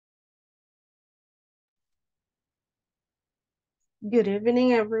Good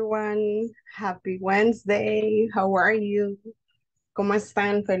evening, everyone. Happy Wednesday. How are you? ¿Cómo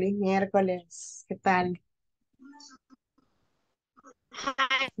están? Feliz miércoles. ¿Qué tal?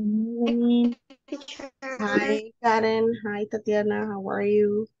 Hi, Morning. teacher. Hi, Karen. Hi, Tatiana. How are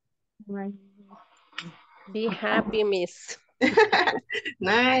you? Be happy, miss.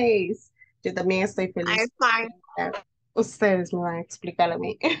 Nice. Yo también estoy I'm feliz. fine. Ustedes me van a explicar a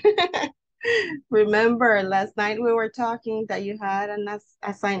mí. Remember, last night we were talking that you had an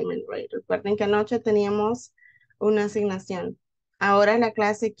assignment, right? Recuerden que anoche teníamos una asignación. Ahora la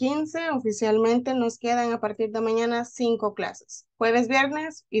clase 15, oficialmente nos quedan a partir de mañana 5 clases. Jueves,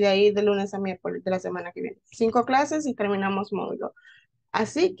 viernes y de ahí de lunes a miércoles de la semana que viene. 5 clases y terminamos módulo.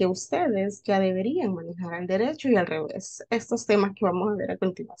 Así que ustedes ya deberían manejar al derecho y al revés estos temas que vamos a ver a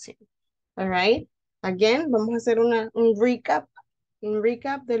continuación. All right. Again, vamos a hacer un recap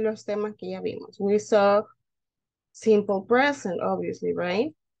de los temas que ya vimos. We saw simple present, obviously,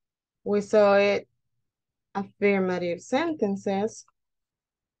 right? We saw it affirmative sentences,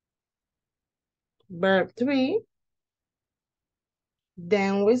 verb to be.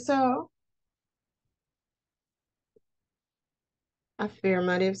 Then we saw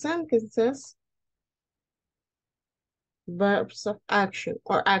affirmative sentences, verbs of action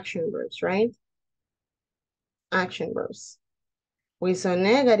or action verbs, right? Action verbs. We saw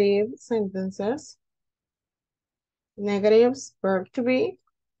negative sentences, negatives, verb to be,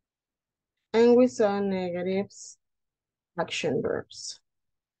 and we saw negatives, action verbs,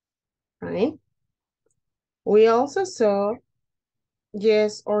 right? We also saw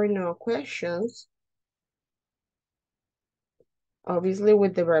yes or no questions, obviously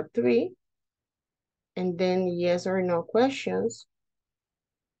with the verb to be, and then yes or no questions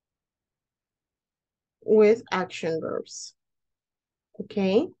with action verbs,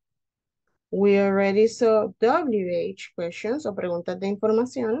 okay? We already saw WH questions o preguntas de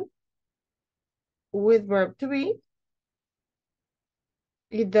información with verb to be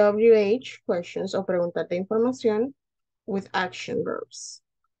y WH questions o preguntas de información with action verbs.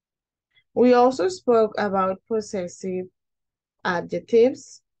 We also spoke about possessive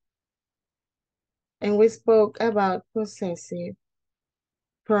adjectives and we spoke about possessive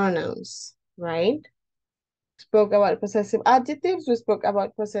pronouns, right? Spoke about possessive adjectives, we spoke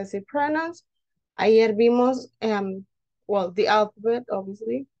about possessive pronouns. Ayer vimos, well, the alphabet,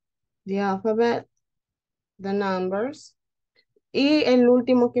 obviously, the alphabet, the numbers. Y el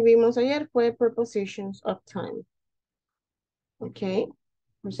último que vimos ayer fue prepositions of time. Okay,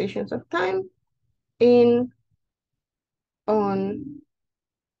 prepositions of time in, on,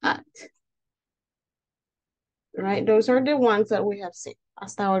 at. Right, those are the ones that we have seen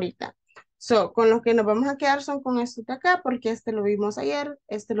hasta ahorita. So, con los que nos vamos a quedar son con estos de acá, porque este lo vimos ayer,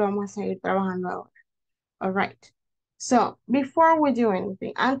 este lo vamos a seguir trabajando ahora. All right. So, before we do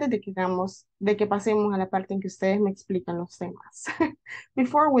anything, antes de que pasemos a la parte en que ustedes me explican los temas.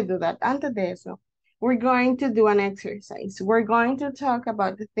 Before we do that, antes de eso, we're going to do an exercise. We're going to talk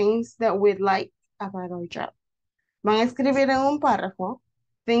about the things that we like about our job. Van a escribir en un párrafo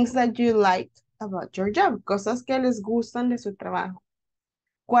things that you like about your job, cosas que les gustan de su trabajo.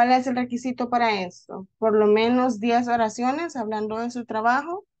 ¿Cuál es el requisito para esto? Por lo menos 10 oraciones hablando de su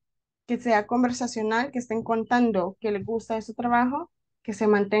trabajo, que sea conversacional, que estén contando que les gusta de su trabajo, que se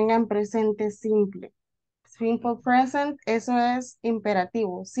mantenga en presente simple. Simple present, eso es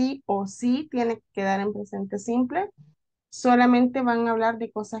imperativo, sí o sí tiene que quedar en presente simple. Solamente van a hablar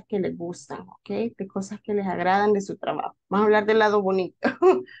de cosas que les gustan, ¿ok? De cosas que les agradan de su trabajo. Van a hablar del lado bonito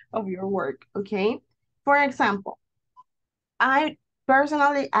of your work, ¿ok? For example, I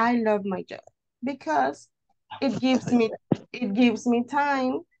personally, I love my job because it gives me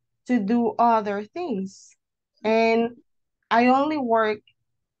time to do other things. And I only work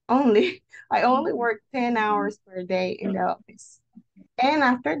I only work 10 hours per day in the office. And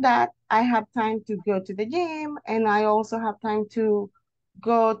after that, I have time to go to the gym and I also have time to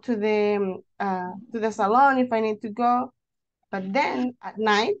go to the salon if I need to go. But then at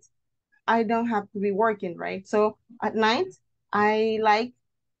night, I don't have to be working, right? So at night, I like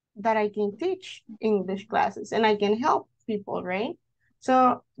that I can teach English classes and I can help people, right?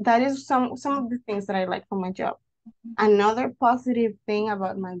 So that is some of the things that I like from my job. Another positive thing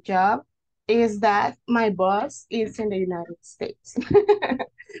about my job is that my boss is in the United States.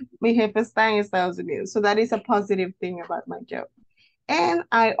 Mi jefe está en Estados Unidos. So that is a positive thing about my job. And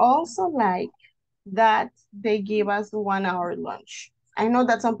I also like that they give us 1 hour lunch. I know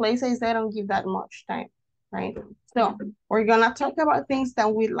that some places they don't give that much time, right? So we're gonna talk about things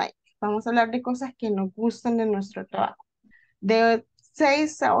that we like. Vamos a hablar de cosas que nos gustan de nuestro trabajo. De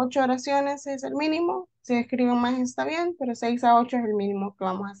 6 a 8 oraciones es el mínimo. Si escriben más está bien, pero 6 a 8 es el mínimo que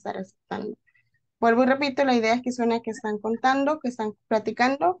vamos a estar aceptando. Vuelvo y repito, la idea es que suene que están contando, que están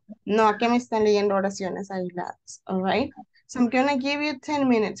platicando, no a que me están leyendo oraciones aisladas. All right? So I'm gonna give you 10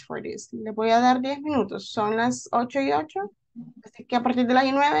 minutes for this. Le voy a dar 10 minutos. Son las 8:08. Así que a partir de las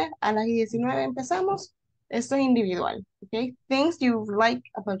 9 a las 19 empezamos. Esto es individual. ¿Ok? Things you like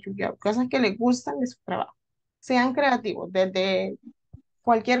about your job. Cosas que les gustan de su trabajo. Sean creativos, desde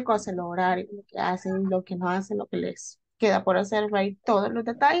cualquier cosa, el horario, lo que hacen, lo que no hacen, lo que les queda por hacer, right? Todos los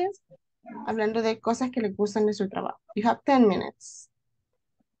detalles hablando de cosas que les gustan de su trabajo. You have 10 minutes.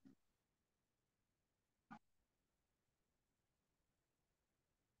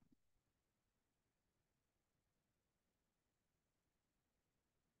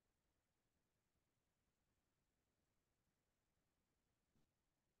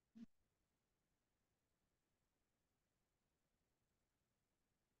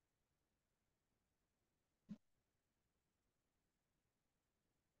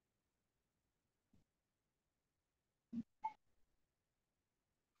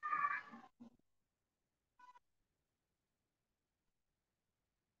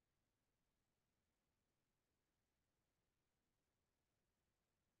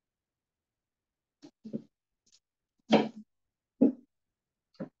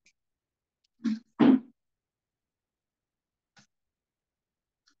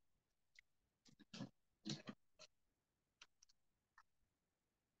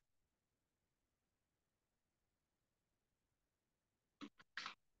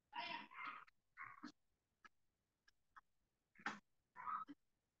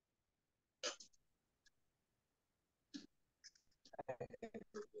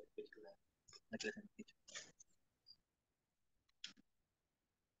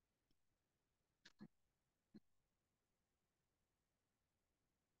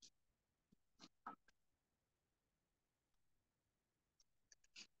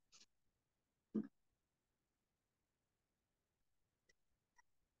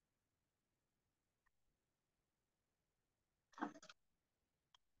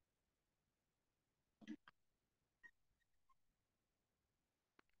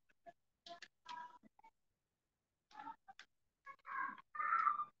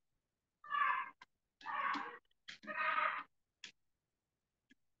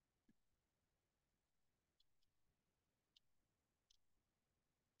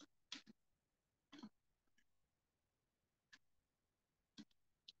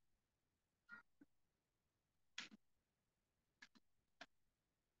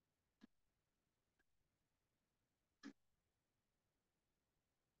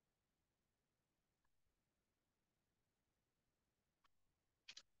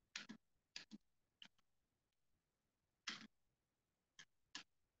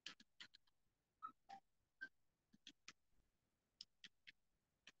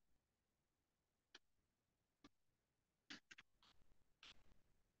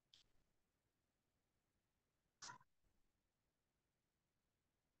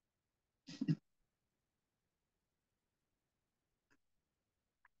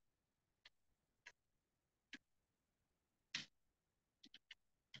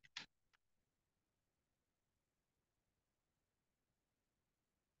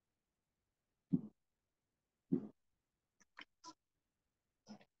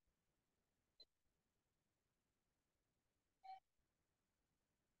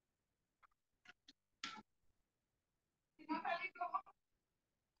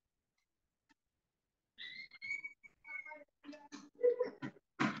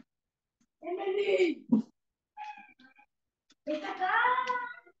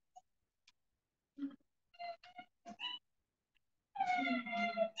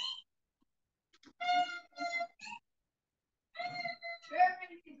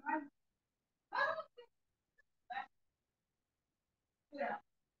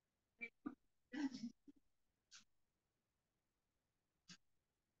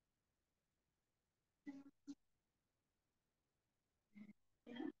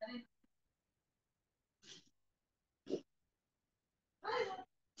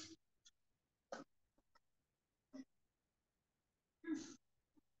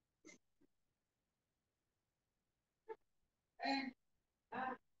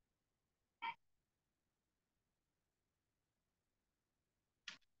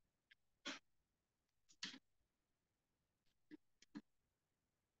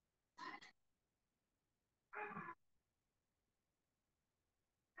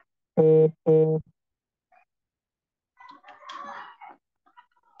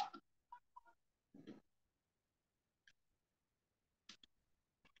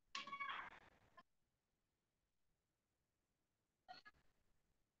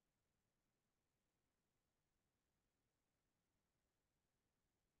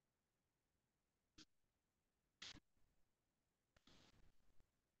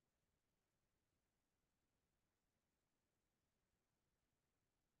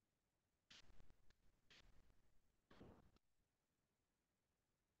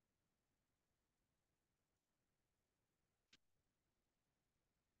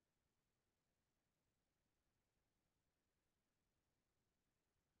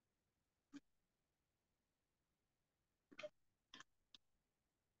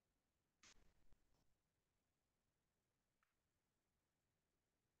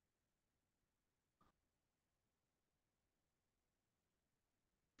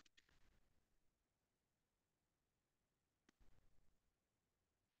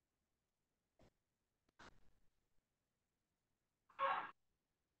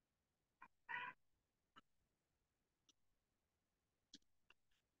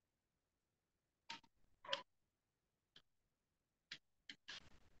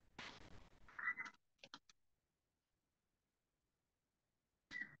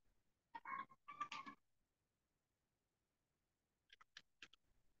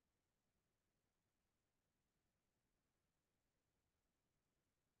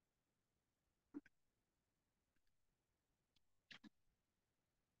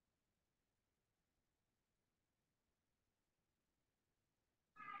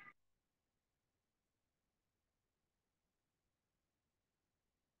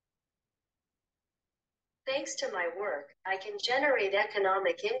 Thanks to my work, I can generate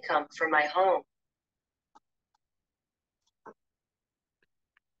economic income for my home.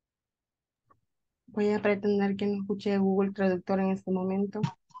 Voy a pretender que no escuché Google Traductor en este momento.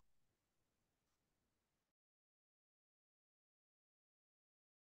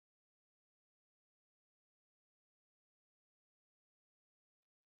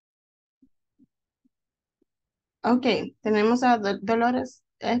 Ok, tenemos a Dolores.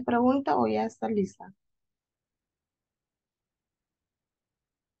 ¿Es pregunta o ya está lista?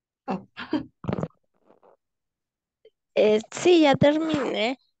 Oh, Sí, ya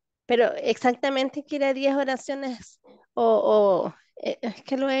terminé, pero exactamente quiere 10 oraciones es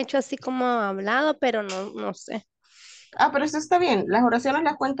que lo he hecho así como hablado, pero no sé. pero eso está bien. Las oraciones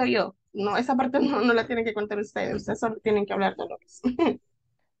las cuento yo. No, esa parte no la tienen que contar ustedes. Ustedes solo tienen que hablar, Dolores.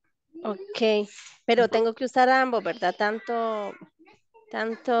 Ok, pero tengo que usar ambos, ¿verdad? Tantos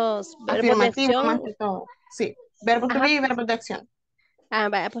verbos de Afirmativo acción. más que todo. Sí, verbo to Ajá. be y verbo de acción.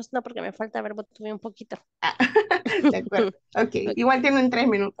 Vaya, pues no, porque me falta verbo to be un poquito. Ah, de acuerdo. Ok, Ok, igual tienen 3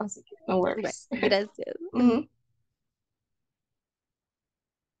 minutos, así que no bye, worries. gracias. Ujú.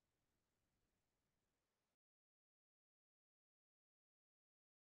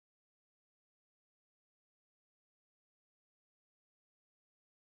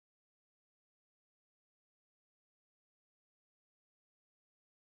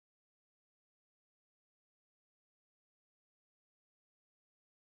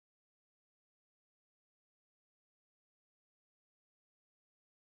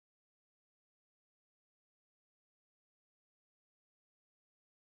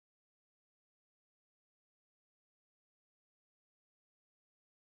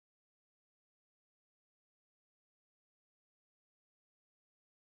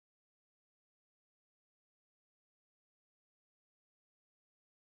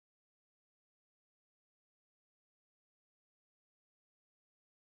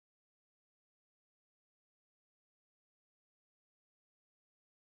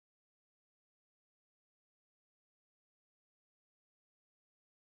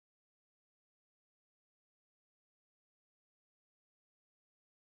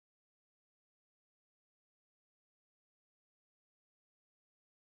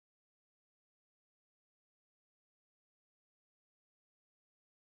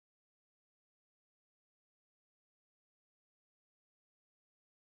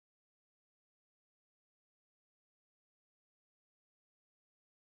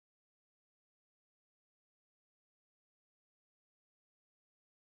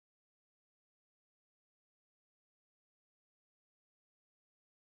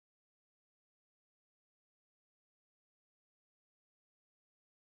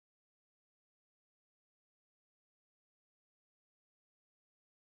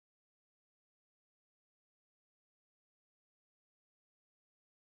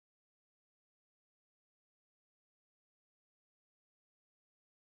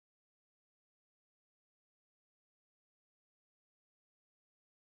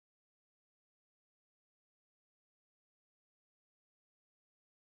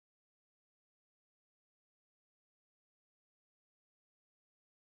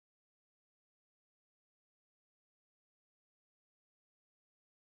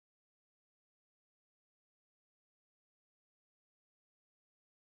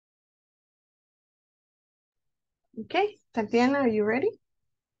 Okay, Tatiana, are you ready?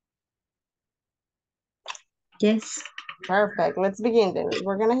 Yes, Perfect. Let's begin then.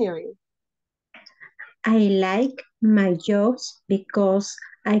 We're gonna hear you. I like my jobs because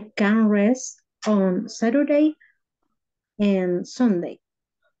I can rest on Saturday and Sunday.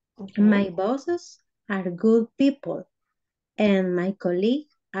 Okay. My bosses are good people and my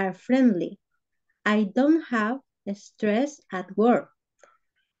colleagues are friendly. I don't have stress at work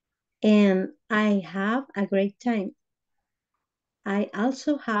and I have a great time. I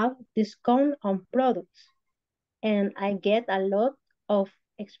also have discount on products and I get a lot of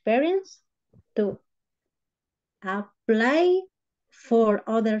experience to apply for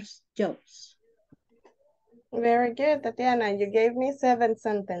other jobs. Very good, Tatiana. You gave me 7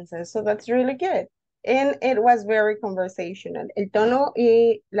 sentences, so that's really good. And it was very conversational. El tono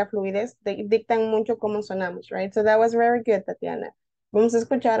y la fluidez dictan mucho cómo sonamos, right? So that was very good, Tatiana. Vamos a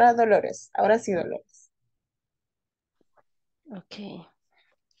escuchar a Dolores. Ahora sí, Dolores. Okay.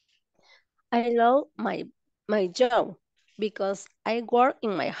 I love my job because I work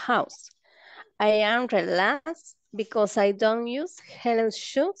in my house. I am relaxed because I don't use Helen's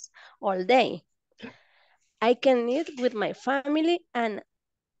shoes all day. I can eat with my family and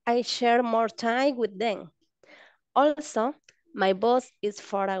I share more time with them. Also, my boss is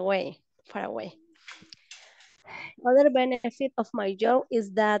far away. Other benefit of my job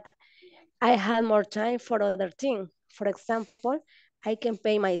is that I have more time for other things. For example, I can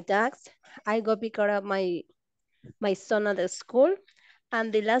pay my tax. I go pick up my son at the school.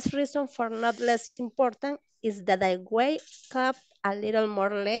 And the last reason for not less important is that I wake up a little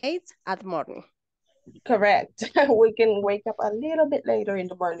more late at morning. Correct. We can wake up a little bit later in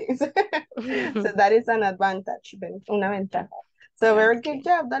the mornings. So that is an advantage, una ventaja. So very good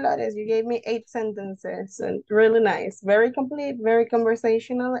job, Dolores. You gave me 8 sentences and really nice. Very complete, very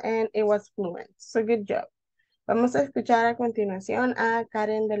conversational, and it was fluent. So good job. Vamos a escuchar a continuación a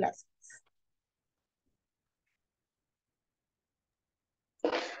Karen de las.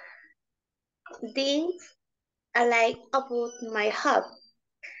 Things I like about my hub.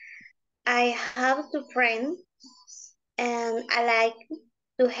 I have 2 friends and I like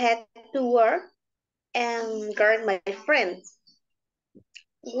to head to work and guard my friends.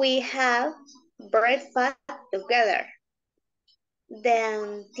 We have breakfast together.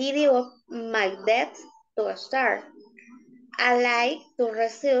 Then TV of my desk to start. I like to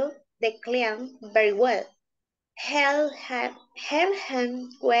receive the client very well. Help him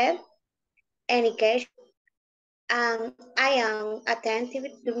with any case, and I am attentive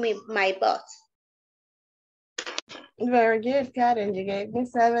to my boss. Very good, Karen. You gave me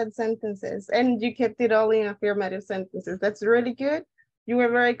 7 sentences and you kept it all in affirmative sentences. That's really good. You were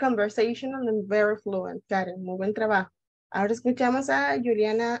very conversational and very fluent, Karen. Muy buen trabajo. Ahora escuchamos a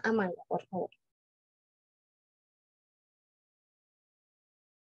Juliana Amaya, por favor.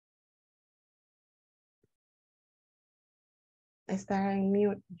 Está en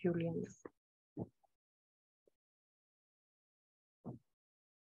mute, Juliana.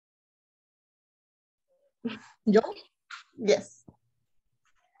 Yo, Yes.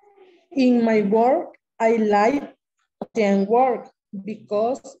 in my work, I like teamwork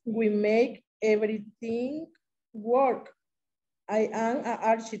because we make everything work. I am an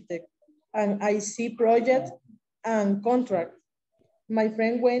architect and I see projects and contracts. My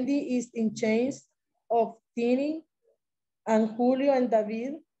friend Wendy is in charge of teaming and Julio and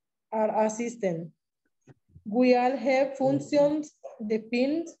David are assistants. We all have functions,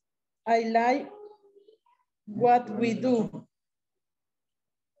 depends. I like what we do.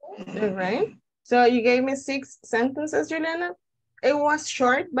 All right. So you gave me 6 sentences, Juliana. It was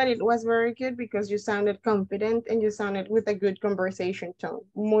short, but it was very good because you sounded confident and you sounded with a good conversation tone.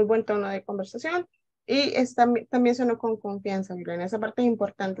 Muy buen tono de conversación. Y también sonó con confianza, Juliana. Esa parte es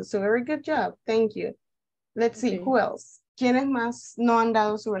importante. So very good job. Thank you. Let's see, Okay. who else? ¿Quiénes más no han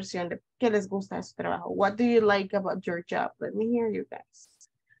dado su versión de qué les gusta de su trabajo? What do you like about your job? Let me hear you guys.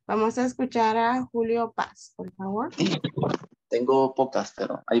 Vamos a escuchar a Julio Paz, por favor. Tengo pocas,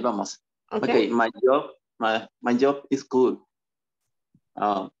 pero ahí vamos. Okay. Okay, my job is good.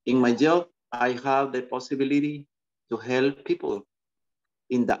 In my job, I have the possibility to help people.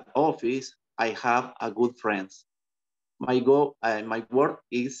 In the office, I have a good friends. My work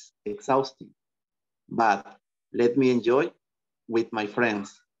is exhausting, but let me enjoy with my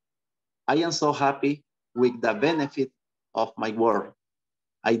friends. I am so happy with the benefit of my work.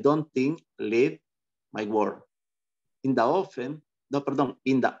 I don't think leave my work. In the office,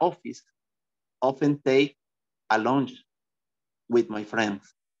 often take a lunch with my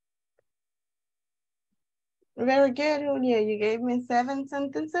friends. Very good, Julio. You gave me 7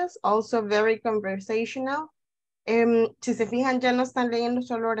 sentences, also very conversational. Si se fijan, ya no están leyendo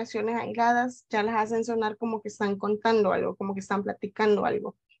solo oraciones aisladas, ya las hacen sonar como que están contando algo, como que están platicando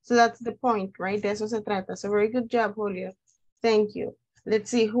algo. So that's the point, right? De eso se trata. So very good job, Julio. Thank you.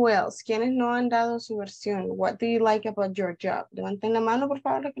 Let's see, who else? ¿Quiénes no han dado su versión? What do you like about your job? Levanten la mano, por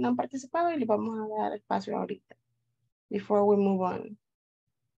favor, los que no han participado y les vamos a dar espacio ahorita. Before we move on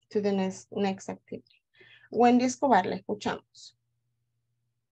to the next activity. Wendy Escobar, la escuchamos.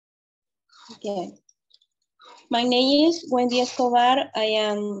 Okay. My name is Wendy Escobar. I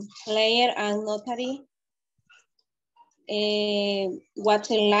am lawyer and notary. What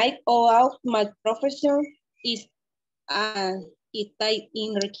I like about my profession is it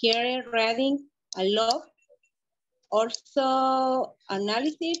requires reading a lot. Also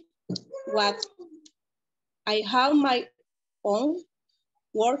analysis. What I have my own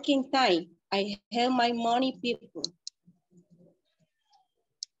working time. I have my money people.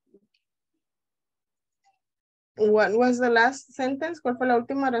 What was the last sentence? ¿Cuál fue la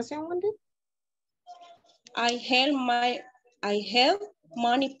última oración, Wendy? I help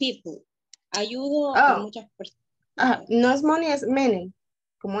money people. Ayudo a muchas personas. No es money, es many.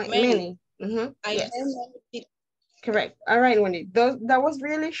 Como many. I Yes. help many people. Correct. All right, Wendy. That was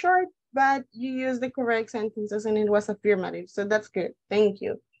really short, but you used the correct sentences and it was affirmative. So that's good. Thank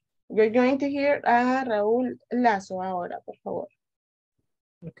you. You're going to hear a Raúl Lazo ahora, por favor.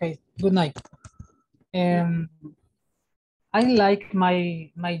 Okay, good night. I like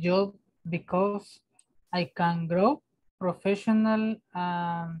my job because I can grow professional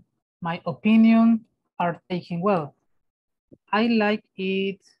and my opinion are taken well. I like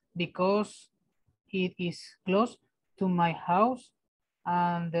it because it is close to my house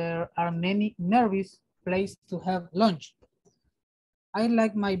and there are many nervous places to have lunch. I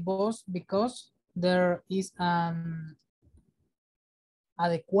like my boss because there is an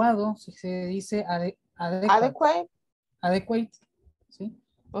adecuado, si se dice Adequate. adequate, ¿sí?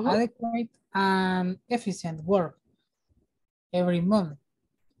 Adequate and efficient work every month.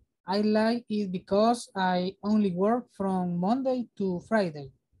 I like it because I only work from Monday to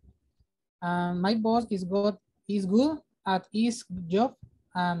Friday. My boss is good at his job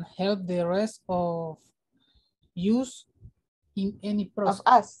and help the rest of use in any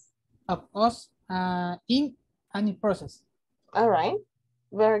process. Of us in any process. All right.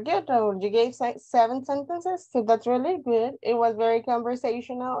 Very good, Raúl. You gave 7 sentences, so that's really good. It was very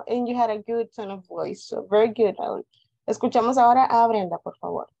conversational and you had a good tone of voice. So very good, Raúl. Escuchamos ahora a Brenda, por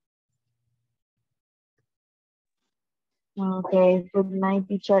favor. Okay, good night,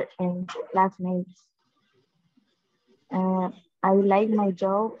 teacher and classmates. I like my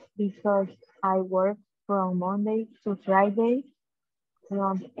job because I work from Monday to Friday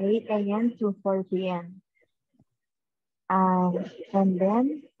from 8 a.m. to 4 p.m. And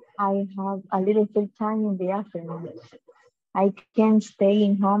then I have a little free time in the afternoon. I can stay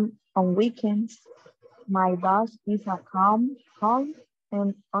in home on weekends. My boss is a calm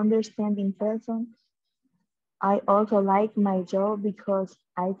and understanding person. I also like my job because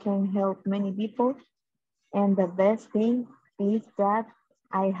I can help many people. And the best thing is that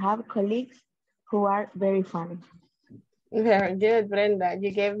I have colleagues who are very funny. Very good, Brenda.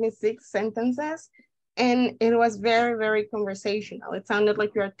 You gave me 6 sentences and it was very, very conversational. It sounded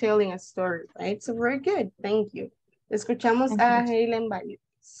like you are telling a story, right? So very good. Thank you. Escuchamos a Helen Valle.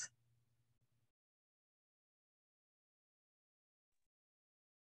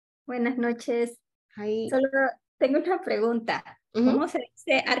 Buenas noches. Hi. Solo tengo una pregunta. ¿Cómo se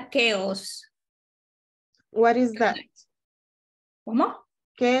dice arqueos? What is that? ¿Cómo?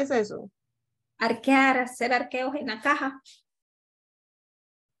 ¿Qué es eso? Arquear, hacer arqueos en la caja.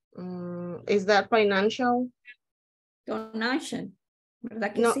 Is that financial? Donation.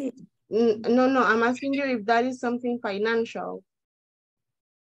 ¿Verdad que no, sí? No, I'm asking you if that is something financial.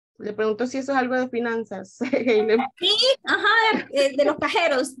 Le pregunto si eso es algo de finanzas. Sí, ajá, de los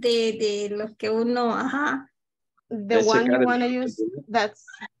cajeros, de los que uno, ajá. The one you want to use, that's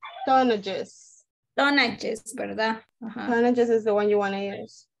tonnages. Tonnages, ¿verdad? Ajá. Tonnages is the one you want to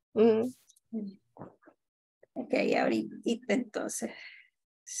use. Ok, ahorita entonces.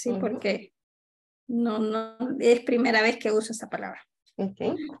 Sí, porque no, es primera vez que uso esa palabra.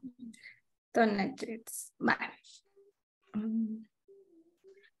 Ok. Tonnages, vale.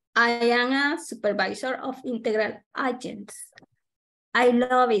 I am a supervisor of integral agents. I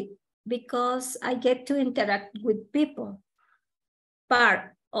love it because I get to interact with people.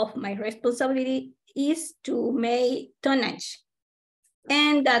 Part of my responsibility is to make tonnage,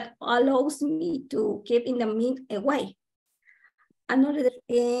 and that allows me to keep in the mean away.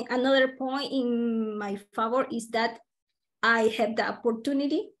 Another point in my favor is that I have the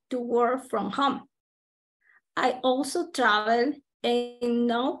opportunity to work from home. I also travel and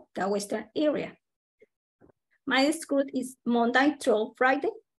know the Western area. My school is Monday through Friday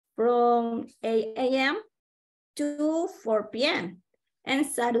from 8 a.m. to 4 p.m. and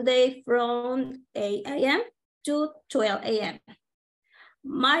Saturday from 8 a.m. to 12 a.m.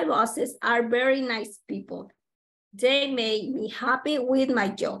 My bosses are very nice people. They make me happy with my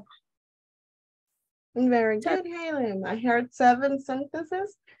job. Very good, Helen. I heard 7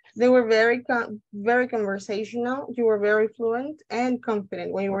 sentences. They were very conversational. You were very fluent and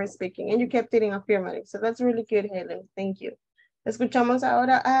confident when you were speaking, and you kept it in affirmative. So that's really good, Helen. Thank you. Escuchamos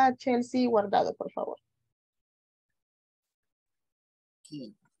ahora a Chelsea Guardado, por favor.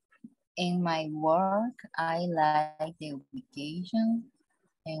 Okay. In my work, I like the vacation,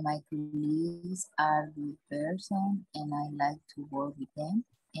 and my colleagues are good person, and I like to work with them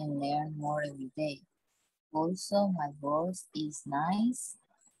and learn more every day. Also, my boss is nice,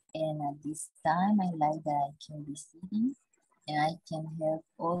 and at this time, I like that I can be sitting and I can help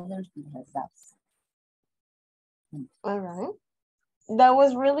others with their jobs. All right. That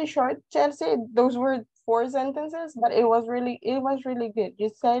was really short, Chelsea. Those were 4 sentences, but it was really good. You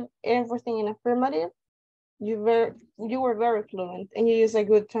said everything in affirmative. You were very fluent and you use a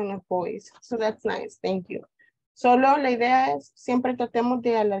good tone of voice. So that's nice. Thank you. Solo la idea es, siempre tratemos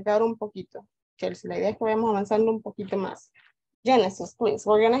de alargar un poquito. Chelsea, la idea es que vayamos avanzando un poquito más. Genesis, please.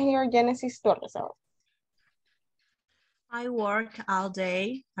 We're going to hear Genesis Torres ahora. I work all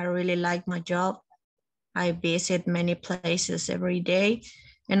day. I really like my job. I visit many places every day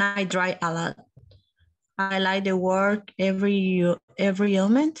and I drive a lot. I like the work every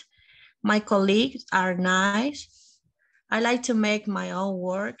element. My colleagues are nice. I like to make my own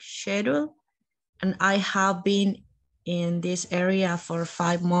work schedule and I have been in this area for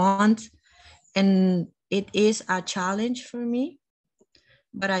 5 months and it is a challenge for me,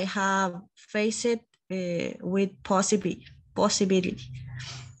 but I have faced it with possibility.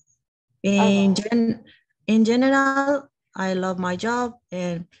 In general, I love my job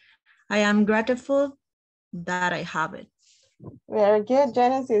and I am grateful that I have it. Very good,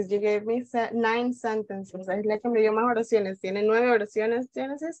 Genesis. You gave me 9 sentences. Es la que me dio más oraciones. Tiene 9 oraciones,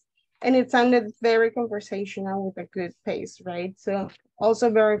 Genesis. And it sounded very conversational with a good pace, right? So also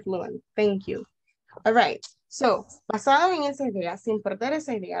very fluent. Thank you. All right. So, basado en esa idea, sin perder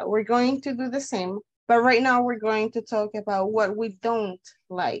esa idea, we're going to do the same. But right now we're going to talk about what we don't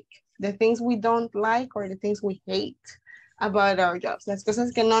like. The things we don't like or the things we hate about our jobs. Las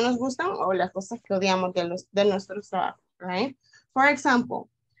cosas que no nos gustan o las cosas que odiamos de nuestros trabajos, right? For example,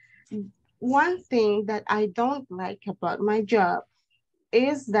 one thing that I don't like about my job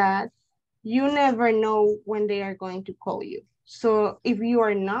is that you never know when they are going to call you. So if you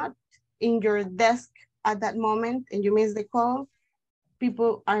are not in your desk at that moment and you miss the call,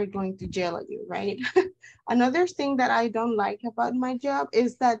 people are going to yell at you, right? Another thing that I don't like about my job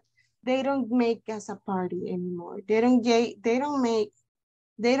is that they don't make us a party anymore. They don't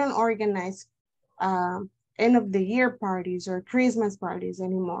organize end of the year parties or Christmas parties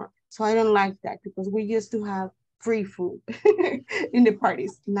anymore. So I don't like that because we used to have free food in the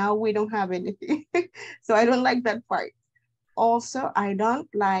parties. Now we don't have anything. So I don't like that part. Also, I don't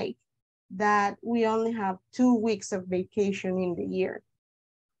like that we only have 2 weeks of vacation in the year.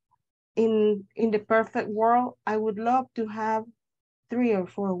 In the perfect world, I would love to have 3 or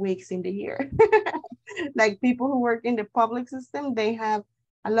 4 weeks in the year. Like people who work in the public system, they have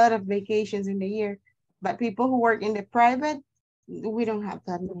a lot of vacations in the year. But people who work in the private, we don't have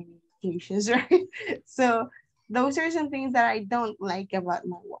that many vacations, right? So those are some things that I don't like about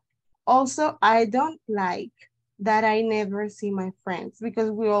my work. Also, I don't like that I never see my friends because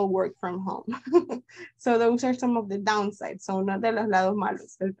we all work from home. So those are some of the downsides. Son uno de los lados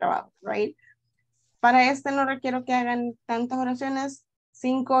malos del trabajo, right? Para este no requiero que hagan tantas oraciones,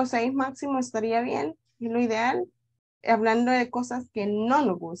 5 o 6 máximo estaría bien, es lo ideal. Hablando de cosas que no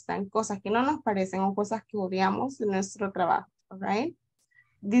nos gustan, cosas que no nos parecen o cosas que odiamos de nuestro trabajo, right?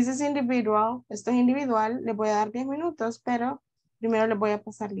 This is individual, esto es individual, le voy a dar 10 minutos, pero primero le voy a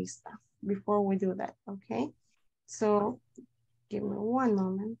pasar lista before we do that, okay? So, give me one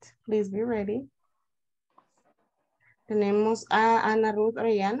moment, please be ready. Tenemos a Ana Ruth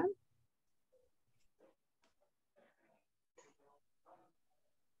Orellana.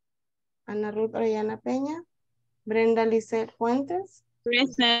 Ana Ruth Orellana Peña. Brenda Lisset Fuentes.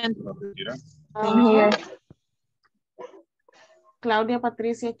 Present. I'm here. Claudia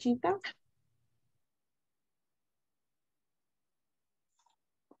Patricia Chita.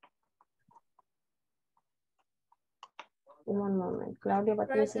 One moment. Claudia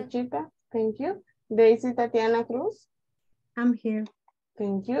Patricia Chita. Thank you. Daisy Tatiana Cruz. I'm here.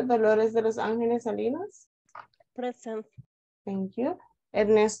 Thank you. Dolores de los Ángeles Salinas. Present. Thank you.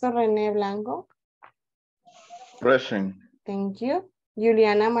 Ernesto René Blanco. Present. Thank you.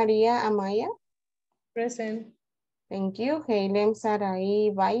 Juliana María Amaya. Present. Thank you. Heilem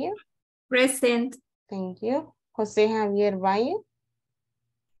Saraí Valle. Present. Thank you. José Javier Valle.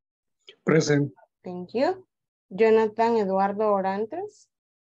 Present. Thank you. Jonathan Eduardo Orantes.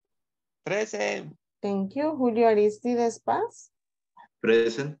 Present. Thank you. Julio Aristides Paz.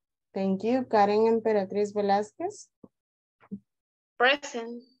 Present. Thank you. Karen Emperatriz Velázquez.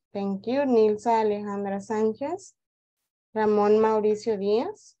 Present. Thank you. Nilsa Alejandra Sánchez. Ramón Mauricio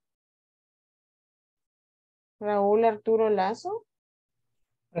Díaz. Raúl Arturo Lazo.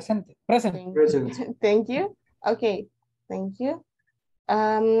 Presente. Present. Thank you. Okay. Thank you.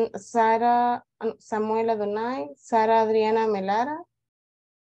 Sara Samuel Adonai. Sara Adriana Melara.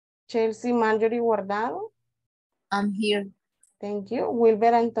 Chelsea Marjorie Guardado. I'm here. Thank you.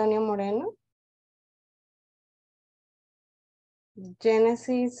 Wilber Antonio Moreno.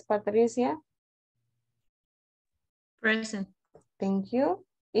 Genesis Patricia. Present. Thank you.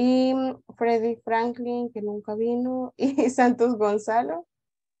 Y Freddy Franklin, que nunca vino. Y Santos Gonzalo.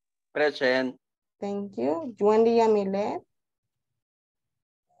 Present. Thank you. Wendy Yamilet.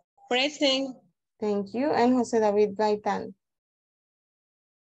 Present. Thank you. And José David Gaitán.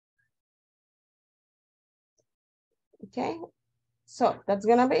 Okay. So, that's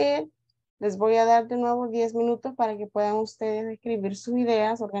gonna be it. Les voy a dar de nuevo 10 minutos para que puedan ustedes escribir sus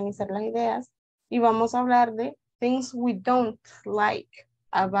ideas, organizar las ideas. Y vamos a hablar de things we don't like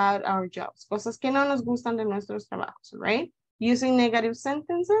about our jobs. Cosas que no nos gustan de nuestros trabajos, right? Using negative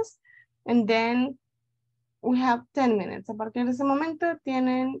sentences. And then we have 10 minutes. A partir de ese momento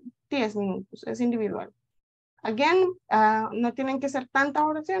tienen 10 minutos. Es individual. Again, no tienen que ser tantas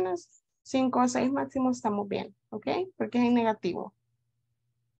oraciones. 5 o 6 máximo estamos bien. ¿Ok? Porque es en negativo.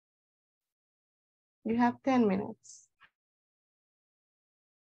 You have 10 minutes.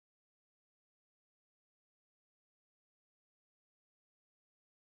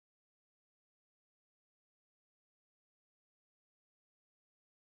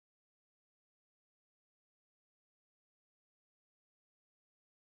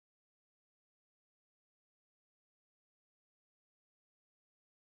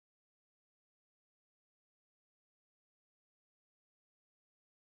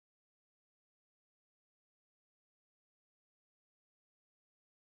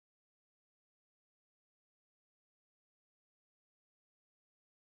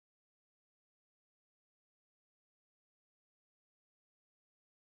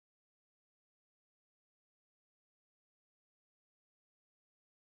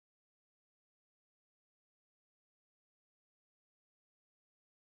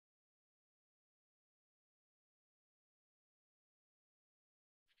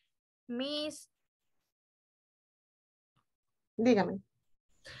 Miss, Dígame.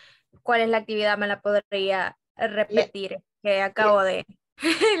 ¿cuál es la actividad? ¿Me la podría repetir? Que acabo de...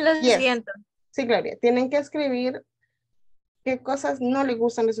 Lo siento. Sí, Gloria. Tienen que escribir qué cosas no les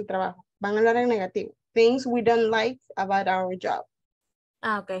gustan de su trabajo. Van a hablar en negativo. Things we don't like about our job.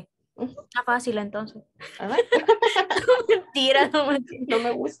 Ah, ok. Está fácil entonces. All right. Mentira, no mentira. No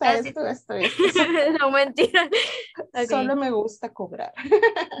me gusta esto. No mentira. Okay. Solo me gusta cobrar.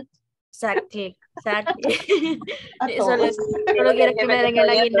 Exactly. A todos. Solo quiero que me den el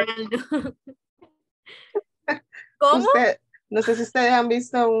aguinaldo. ¿Cómo? No sé si ustedes han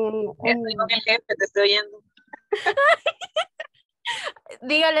visto Estoy con el jefe, te estoy oyendo.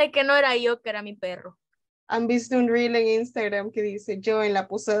 Dígale que no era yo, que era mi perro. Han visto un reel en Instagram que dice yo en la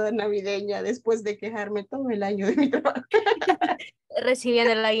posada navideña después de quejarme todo el año de mi trabajo.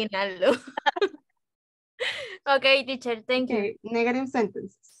 Recibiendo el aguinaldo. Ok, teacher, thank you. Negative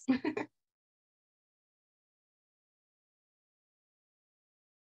sentences.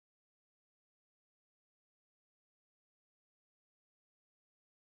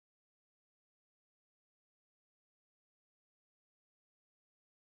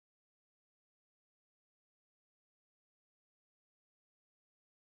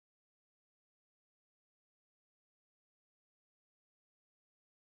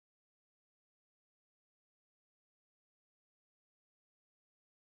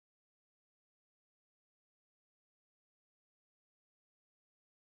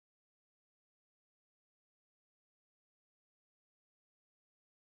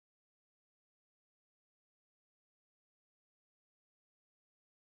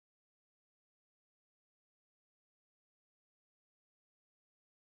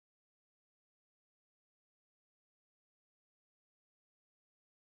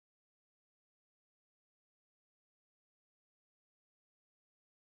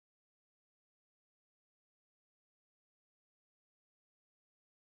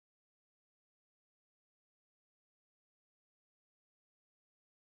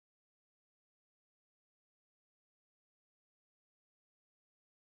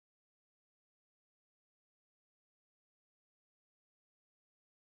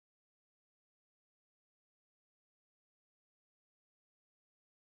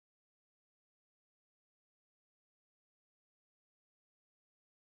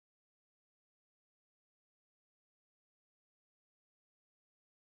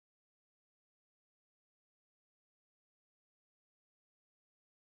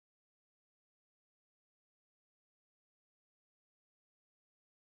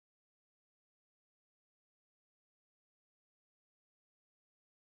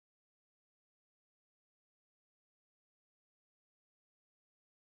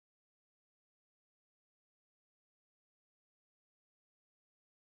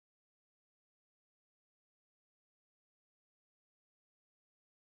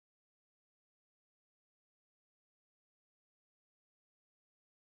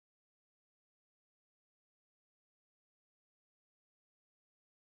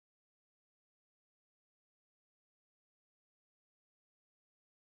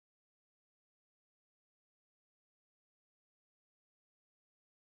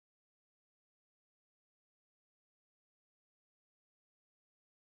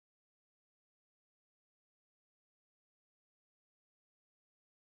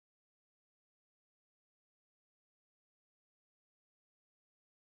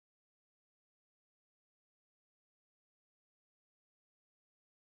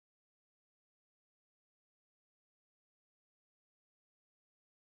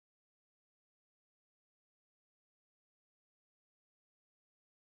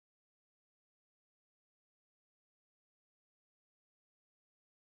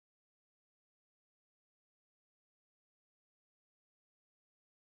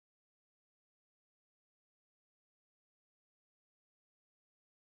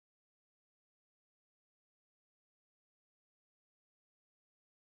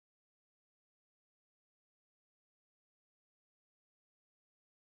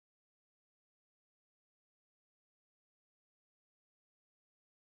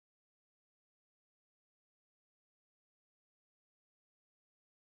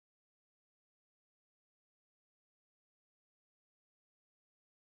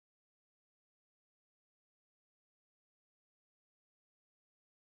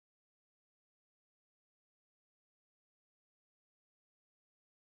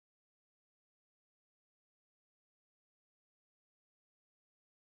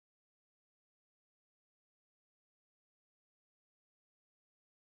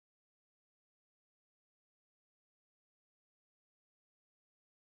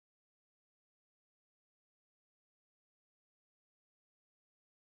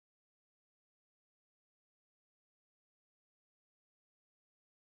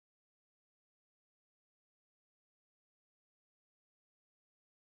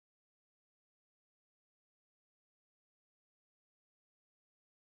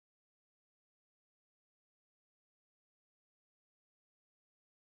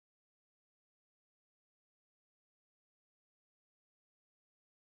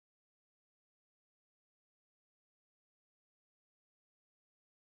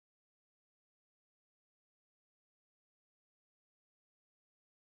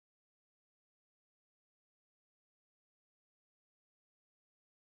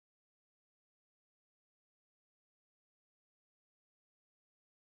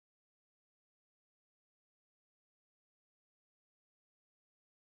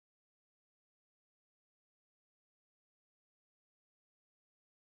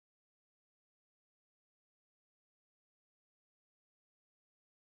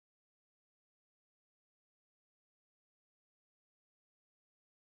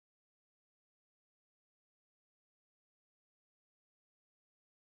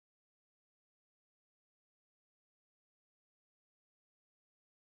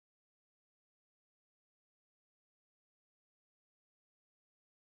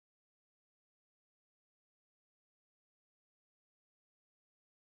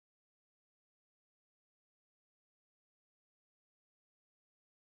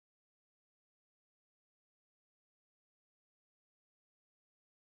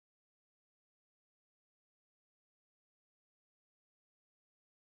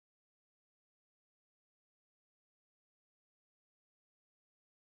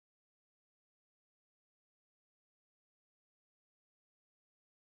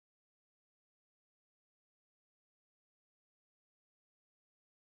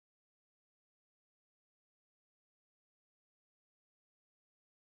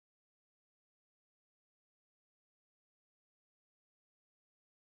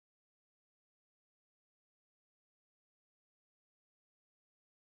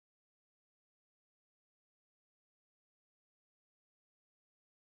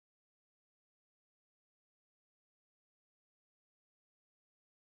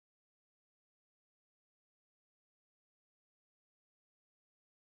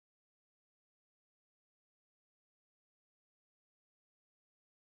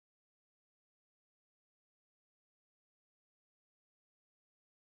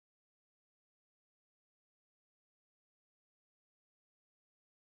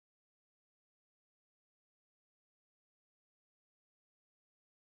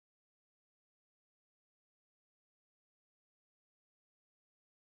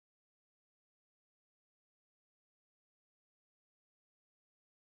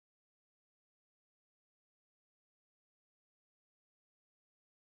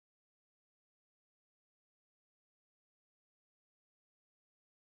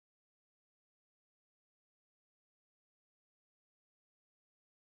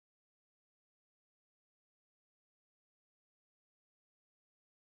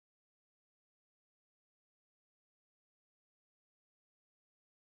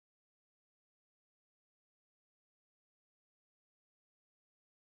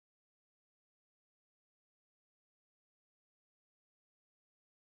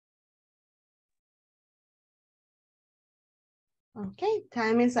 Okay,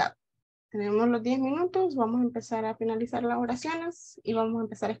 time is up. Tenemos los 10 minutos, vamos a empezar a finalizar las oraciones y vamos a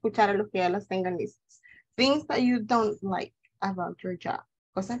empezar a escuchar a los que ya las tengan listas. Things that you don't like about your job.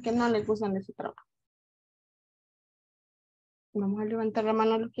 Cosas que no les gustan de su trabajo. Vamos a levantar la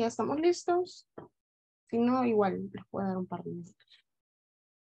mano a los que ya estamos listos. Si no, igual les puedo dar un par de minutos.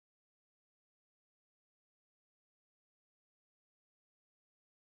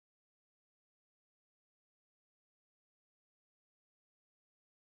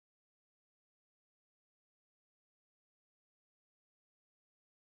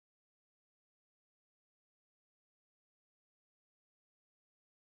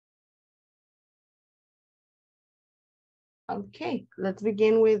 Okay, let's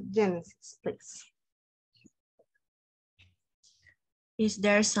begin with Genesis, please. Is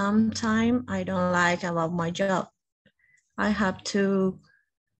there some time I don't like about my job? I have to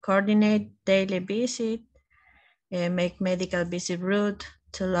coordinate daily visit, make medical visit route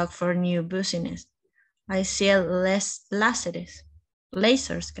to look for new business. I sell lasers,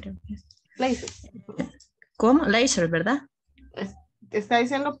 creo que es. Places. ¿Cómo? Lasers, ¿verdad? Está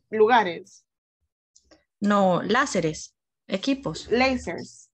diciendo lugares. No, láseres, equipos.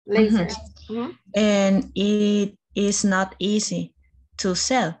 Lasers. And it is not easy to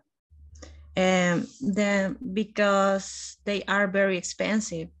sell. Because they are very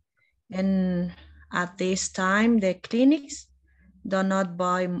expensive. And at this time, the clinics do not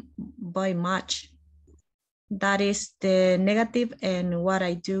buy much. That is the negative and what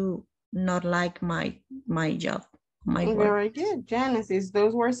I do not like my job, my work. Very good, Genesis.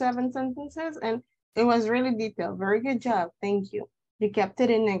 Those were 7 sentences and it was really detailed. Very good job. Thank you. You kept it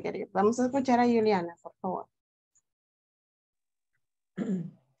in negative. Vamos a escuchar a Juliana, por favor.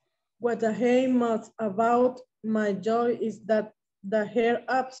 What I hate most about my job is that the hair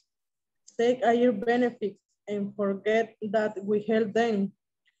apps take our benefits and forget that we help them.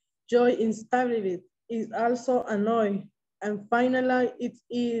 Joy instability is also annoying. And finally, it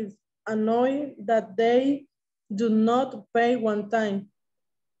is annoying that they do not pay one time.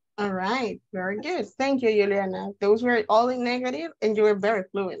 All right, very good. Thank you, Juliana. Those were all in negative and you were very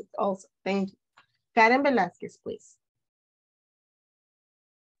fluent also. Thank you. Karen Velasquez, please.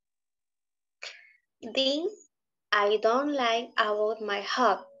 Things I don't like about my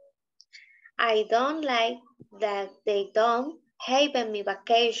job. I don't like that they don't have me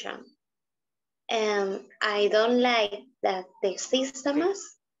vacation. And I don't like that the system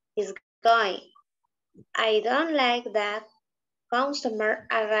is going. I don't like that customers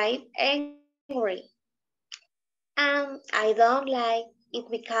arrive angry. And I don't like it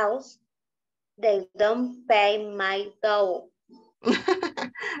because they don't pay my dough.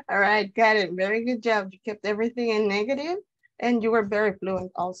 All right, got it. Very good job. You kept everything in negative and you were very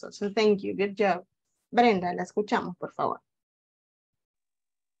fluent also. So thank you. Good job. Brenda, la escuchamos, por favor.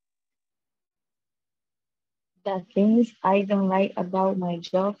 The things I don't like about my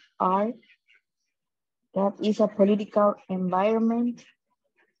job are that it's a political environment.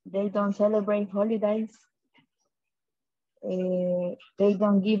 They don't celebrate holidays. They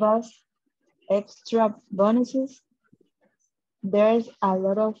don't give us extra bonuses. There's a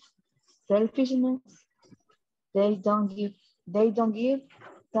lot of selfishness. They don't give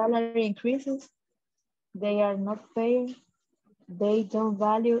salary increases. They are not fair. They don't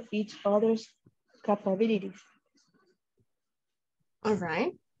value each other's capabilities. All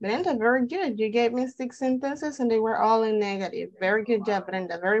right, Brenda, very good. You gave me 6 sentences and they were all in negative. Very good job,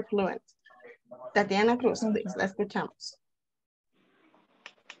 Brenda, very fluent. Tatiana Cruz, please, la escuchamos.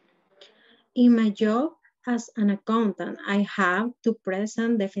 In my job as an accountant, I have to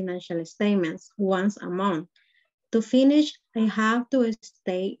present the financial statements once a month. To finish, I have to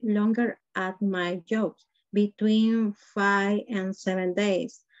stay longer at my job, between 5 and 7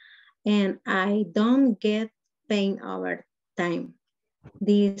 days, and I don't get paid overtime.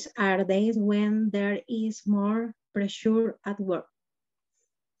 These are days when there is more pressure at work.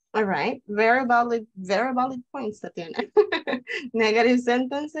 All right, very valid points, Tatiana. Negative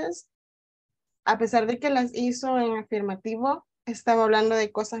sentences. A pesar de que las hizo en afirmativo, estaba hablando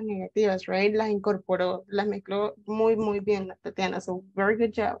de cosas negativas, right? Las incorporó, las mezcló muy, muy bien, Tatiana. So, very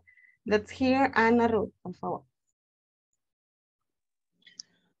good job. Let's hear Ana Ruth, por favor.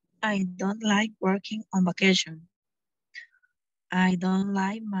 I don't like working on vacation. I don't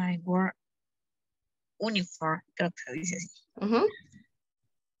like my work uniform. Creo que dice así.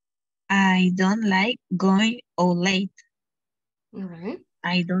 I don't like going out late. All right.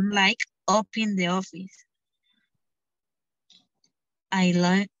 I don't like opening the office. I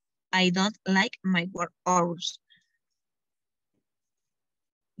don't like my work hours.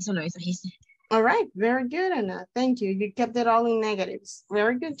 Eso lo dijiste. All right, very good, Anna. Thank you. You kept it all in negatives.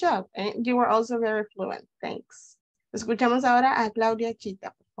 Very good job. And you were also very fluent. Thanks. Escuchamos ahora a Claudia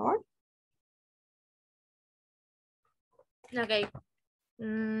Chita, por favor. Okay.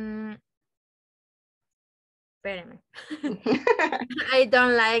 Espérame. I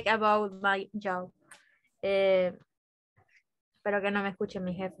don't like about my job. Espero que no me escuche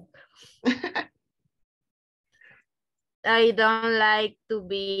mi jefe. I don't like to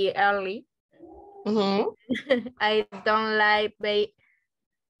be early. I don't like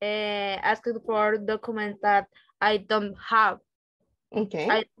asking for documents that I don't have. Okay.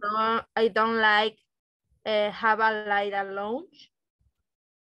 I don't like have a light alone.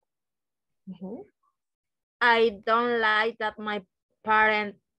 I don't like that my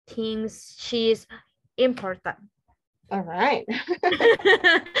parent thinks she's important. All right.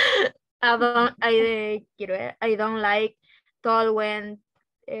 I don't like told when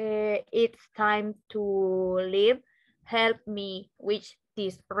it's time to leave. Help me with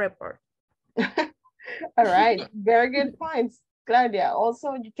this report. All right. Very good points, Claudia.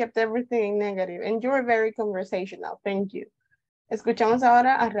 Also, you kept everything negative and you were very conversational. Thank you. Escuchamos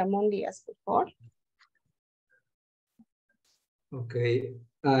ahora a Ramón Díaz, por favor. Okay.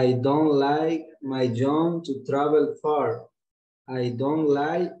 I don't like my job to travel far. I don't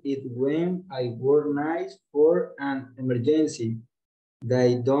like it when I work nights for an emergency.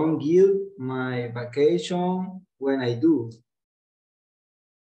 They don't give my vacation when I do.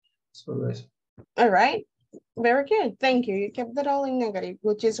 So that's... All right. Very good. Thank you. You kept it all in negative,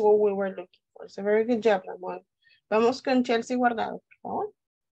 which is what we were looking for. So very good job, Ramón. Vamos con Chelsea Guardado, por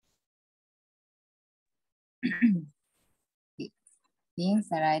favor. Things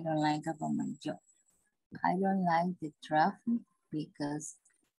that I don't like about my job. I don't like the traffic because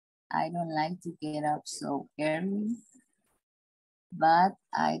I don't like to get up so early, but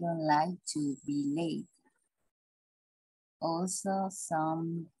I don't like to be late. Also,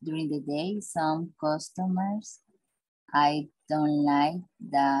 during the day, some customers, I don't like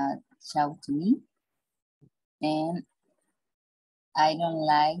that shout to me, and I don't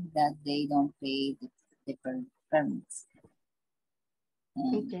like that they don't pay the permits.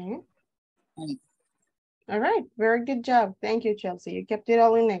 Okay. All right. Very good job. Thank you, Chelsea. You kept it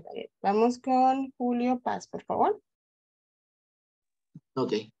all in negative. Vamos con Julio Paz, por favor.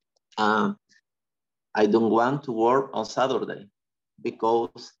 Okay. I don't want to work on Saturday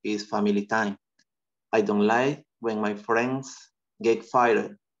because it's family time. I don't like when my friends get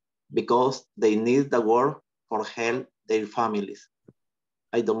fired because they need the work for help their families.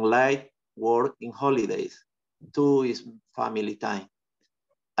 I don't like work in holidays. Too is family time.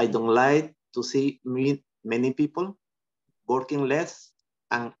 I don't like to see many people working less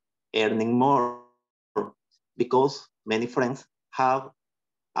and earning more because many friends have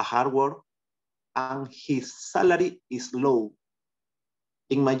a hard work and his salary is low.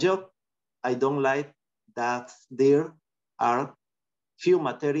 In my job, I don't like that there are few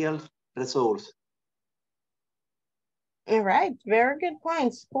material resources. All right, very good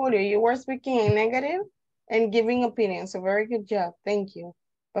points, Julio. You were speaking in negative and giving opinions, so very good job. Thank you.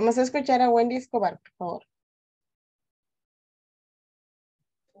 Vamos a escuchar a Wendy Escobar, por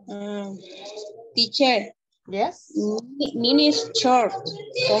favor. Teacher. Yes. Mini is short,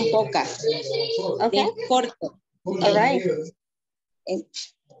 con pocas. Okay. Corto. Okay. All right.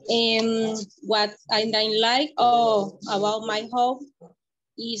 What I like about my home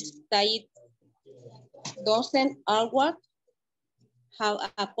is that it doesn't always have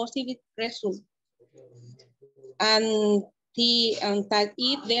a positive result, and that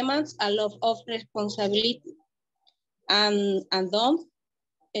it demands a lot of responsibility, and don't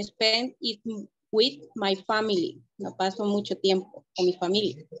spend it with my family. No paso mucho tiempo con mi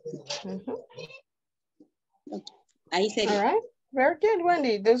familia. Ahí sería. All right. Very good,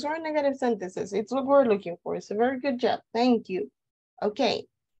 Wendy. Those were negative sentences. It's what we're looking for. So very good job. Thank you. Okay.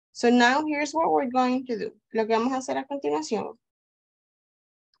 So now here's what we're going to do. Lo que vamos a hacer a continuación.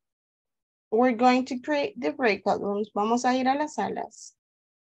 We're going to create the breakout rooms. Vamos a ir a las salas.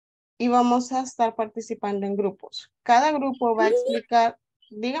 Y vamos a estar participando en grupos. Cada grupo va a explicar.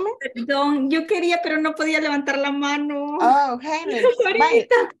 Dígame. Perdón, yo quería, pero no podía levantar la mano. Oh, Hayley. Vale.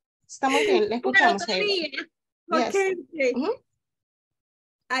 Está muy bien. Le escuchamos, Hayley. Okay. Yes.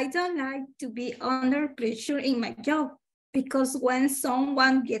 I don't like to be under pressure in my job because when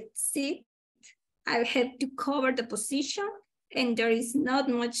someone gets sick, I have to cover the position and there is not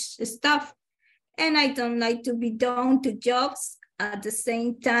much staff. And I don't like to be down to jobs at the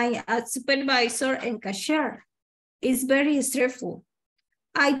same time as supervisor and cashier. It's very stressful.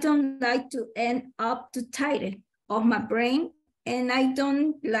 I don't like to end up too tired of my brain and I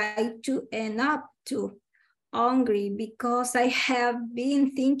don't like to end up too hungry because I have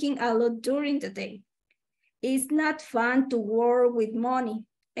been thinking a lot during the day. It's not fun to work with money,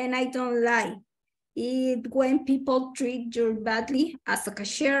 and I don't like it when people treat you badly as a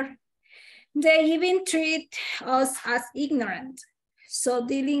cashier. They even treat us as ignorant. So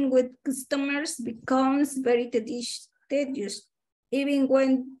dealing with customers becomes very tedious, even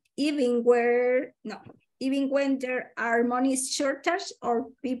when there are money shortage or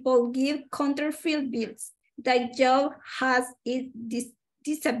people give counterfeit bills. That job has its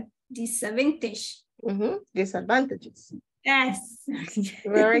disadvantage. Disadvantages. Yes.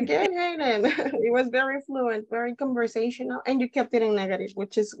 Very good, Hayden. It was very fluent, very conversational, and you kept it in negative,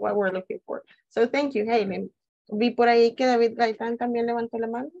 which is what we're looking for. So thank you, Hayden. Vi por ahí que David Gaitán también levantó la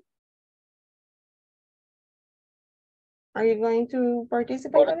mano. Are you going to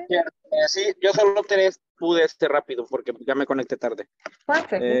participate? Sí, yo solo pude rápido porque ya me conecté tarde.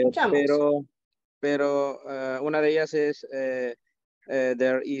 Perfecto, escuchamos. Pero una de ellas es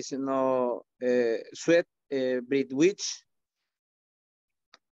there is no sweat bread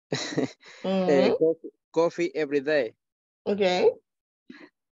coffee every day. Okay.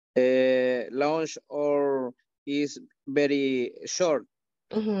 Lunch or is very short.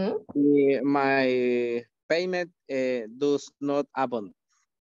 My payment does not happen.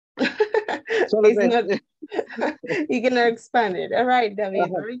 You can expand it. All right,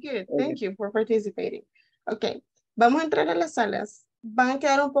 David, very good. Thank you for participating. Okay, vamos a entrar a las salas. Van a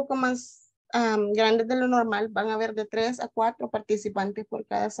quedar un poco más grandes de lo normal. Van a haber de 3 a 4 participantes por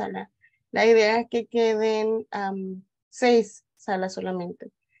cada sala. La idea es que queden 6 salas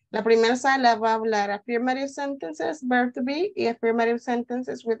solamente. La primera sala va a hablar affirmative sentences, verb to be, y affirmative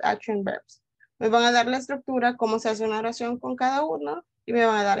sentences with action verbs. Me van a dar la estructura, cómo se hace una oración con cada uno, y me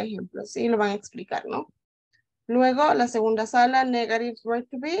van a dar ejemplos, y lo van a explicar, ¿no? Luego, la segunda sala, negative verb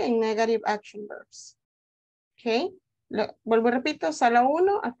to be y negative action verbs. ¿Ok? Vuelvo y repito, sala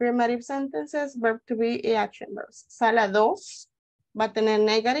 1, affirmative sentences, verb to be y action verbs. Sala 2 va a tener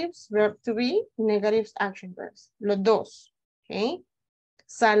negatives, verb to be, negatives, action verbs. Los dos. ¿Ok?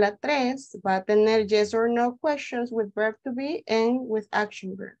 Sala 3 va a tener yes or no questions with verb to be and with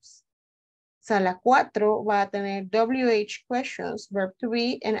action verbs. Sala 4 va a tener WH questions, verb to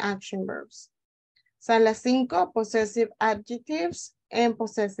be and action verbs. Sala 5, possessive adjectives and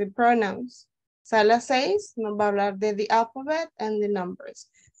possessive pronouns. Sala 6 nos va a hablar de the alphabet and the numbers.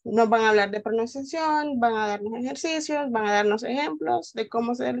 Nos van a hablar de pronunciación, van a darnos ejercicios, van a darnos ejemplos de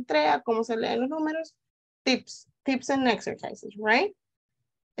cómo se deletrea, cómo se leen los números, tips and exercises, right?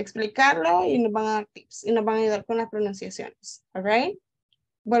 Explicarlo y nos van a dar tips y nos van a ayudar con las pronunciaciones, all right?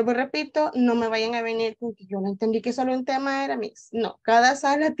 Vuelvo y repito, no me vayan a venir con que yo no entendí que solo un tema era mix. No, cada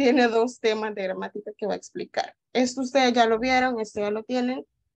sala tiene 2 temas de gramática que va a explicar. Esto ustedes ya lo vieron, esto ya lo tienen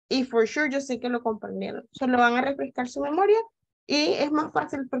y for sure yo sé que lo comprendieron. Solo van a refrescar su memoria y es más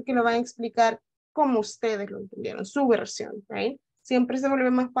fácil porque lo van a explicar como ustedes lo entendieron, su versión, right? Siempre se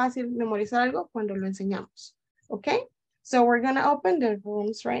vuelve más fácil memorizar algo cuando lo enseñamos, ¿ok? So we're going to open the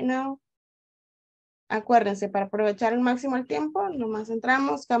rooms right now. Acuérdense, para aprovechar al máximo el tiempo, nomás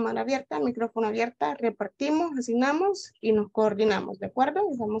entramos, cámara abierta, micrófono abierta, repartimos, asignamos y nos coordinamos, ¿de acuerdo?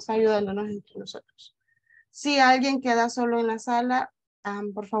 Y vamos ayudándonos entre nosotros. Si alguien queda solo en la sala,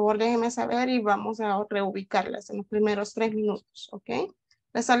 por favor déjenme saber y vamos a reubicarlas en los primeros 3 minutos, ¿ok?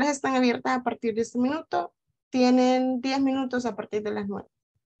 Las salas están abiertas a partir de este minuto, tienen 10 minutos a partir de las 9.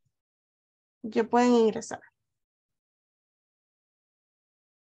 Ya pueden ingresar.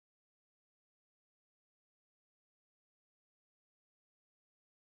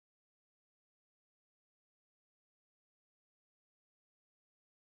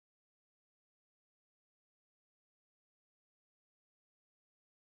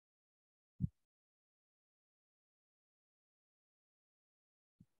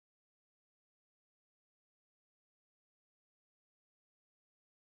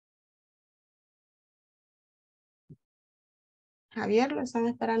 Javier, ¿lo están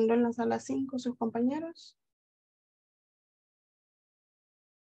esperando en la sala 5 sus compañeros?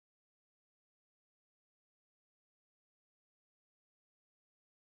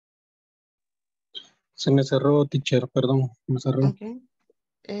 Se me cerró, teacher, perdón, me cerró. Okay.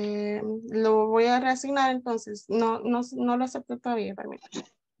 Lo voy a reasignar entonces. No lo acepto todavía, permítame.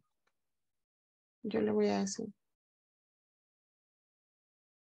 Yo le voy a decir.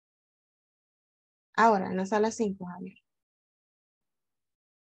 Ahora, en la sala 5, Javier.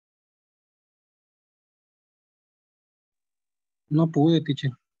 No pude,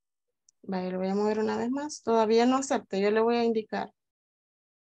 teacher. Vale, lo voy a mover una vez más. Todavía no acepto, yo le voy a indicar.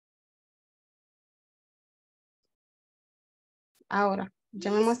 Ahora,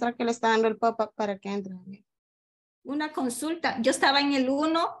 ya me muestra que le está dando el pop-up para que entre. Una consulta. Yo estaba en el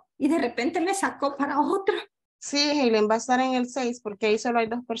 1 y de repente me sacó para otro. Sí, Helen va a estar en el 6 porque ahí solo hay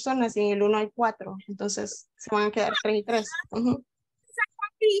 2 personas y en el 1 hay 4. Entonces se van a quedar 3 y 3.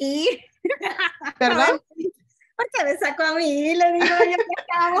 Sí. ¿Perdón? ¿Por qué me sacó a mí? Le digo yo que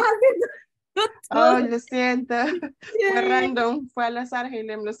estábamos haciendo Oh, todo. lo siento. Fue random, fue al azar,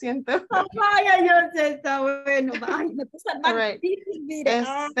 Helen, lo siento. Vaya, yo sé, está bueno. Ay, me puse All más right. difícil, mire.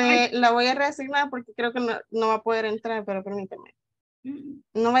 Ay. La voy a reasignar porque creo que no va a poder entrar, pero permíteme.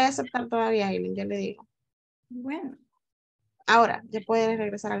 No vaya a aceptar todavía, Helen, ya le digo. Bueno. Ahora, ya puedes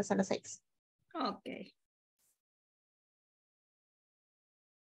regresar a la sala 6. Ok.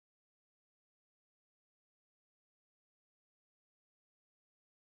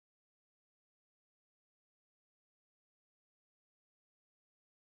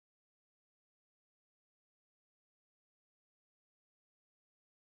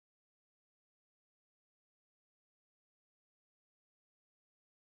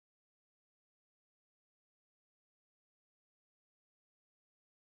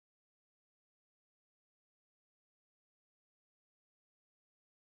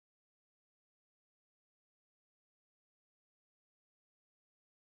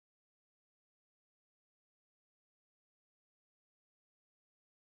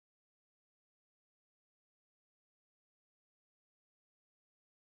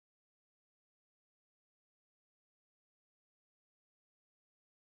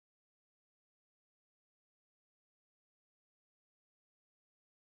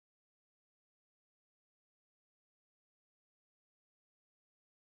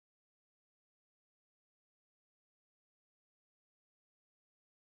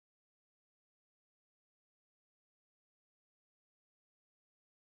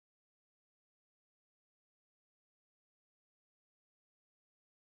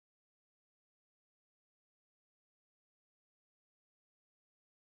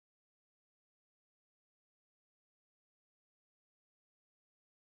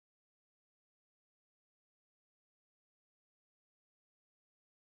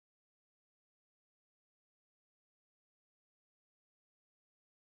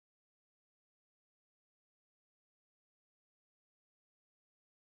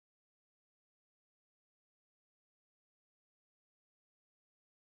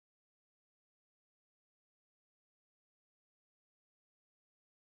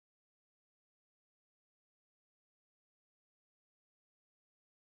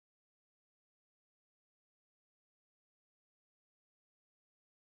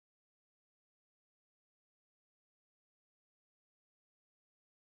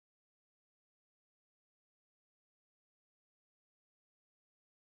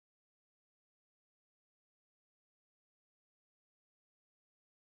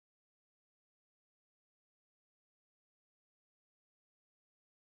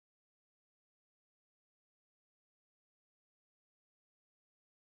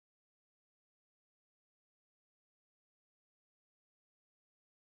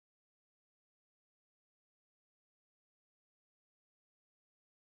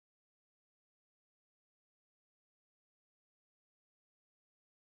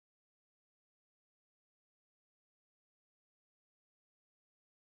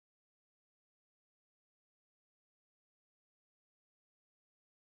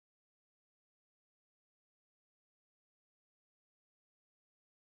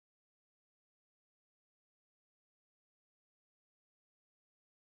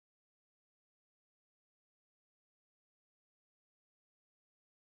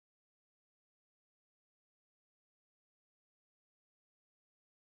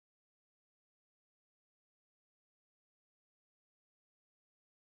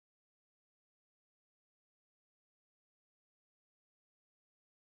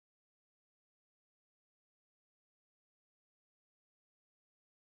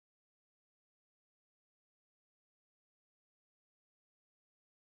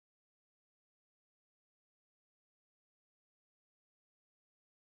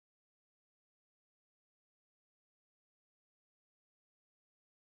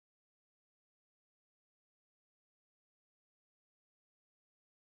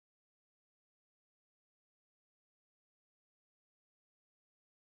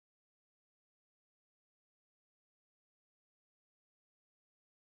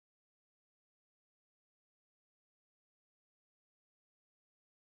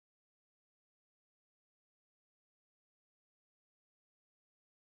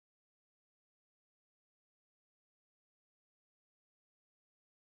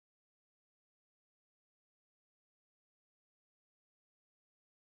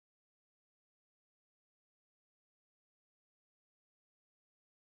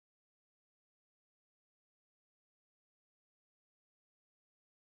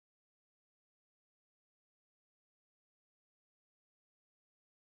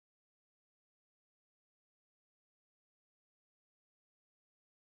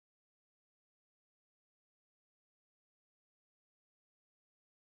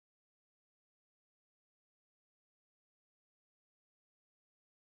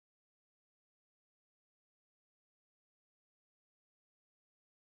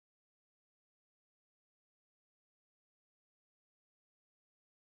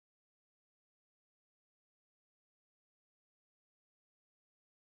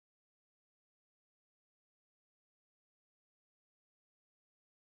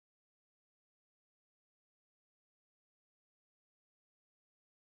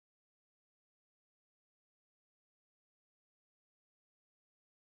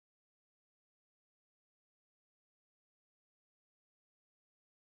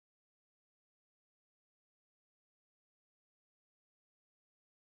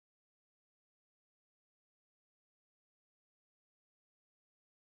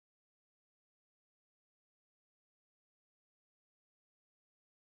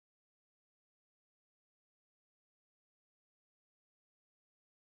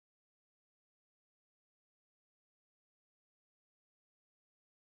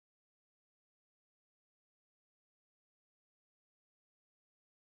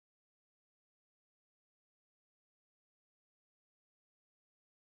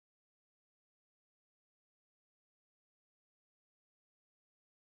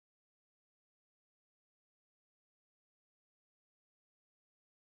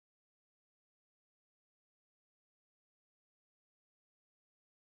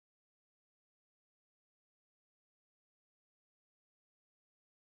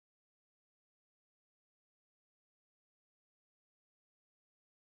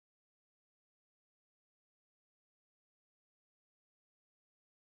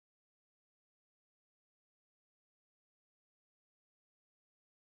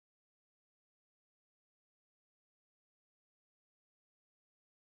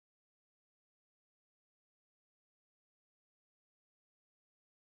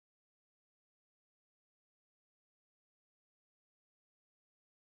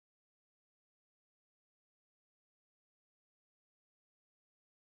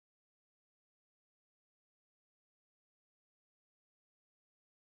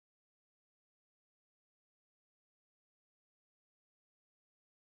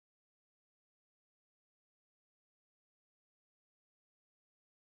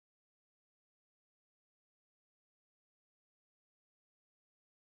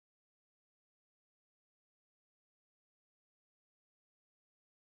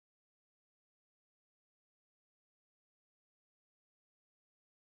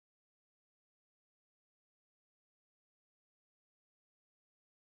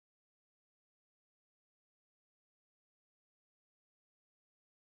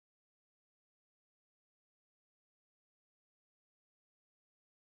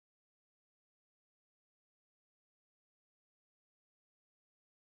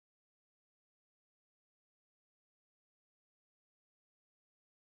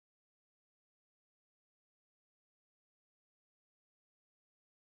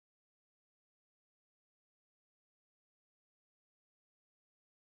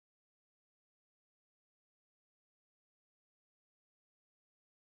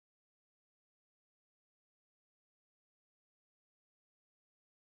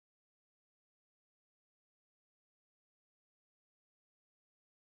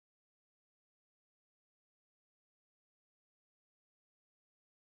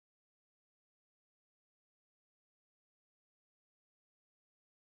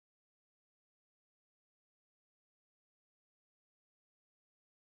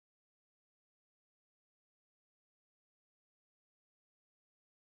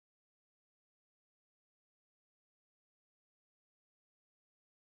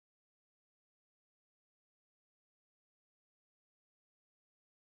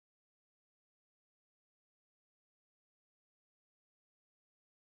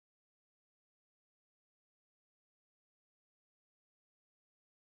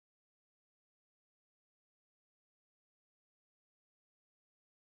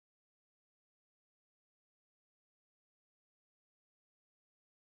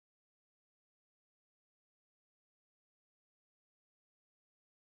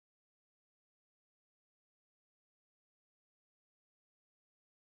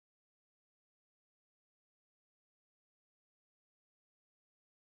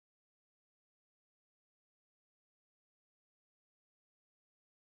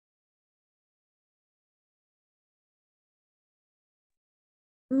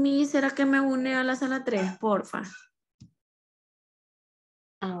 ¿será que me une a la sala 3, porfa?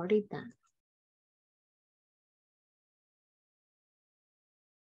 Ahorita.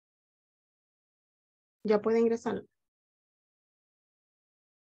 Ya puede ingresar.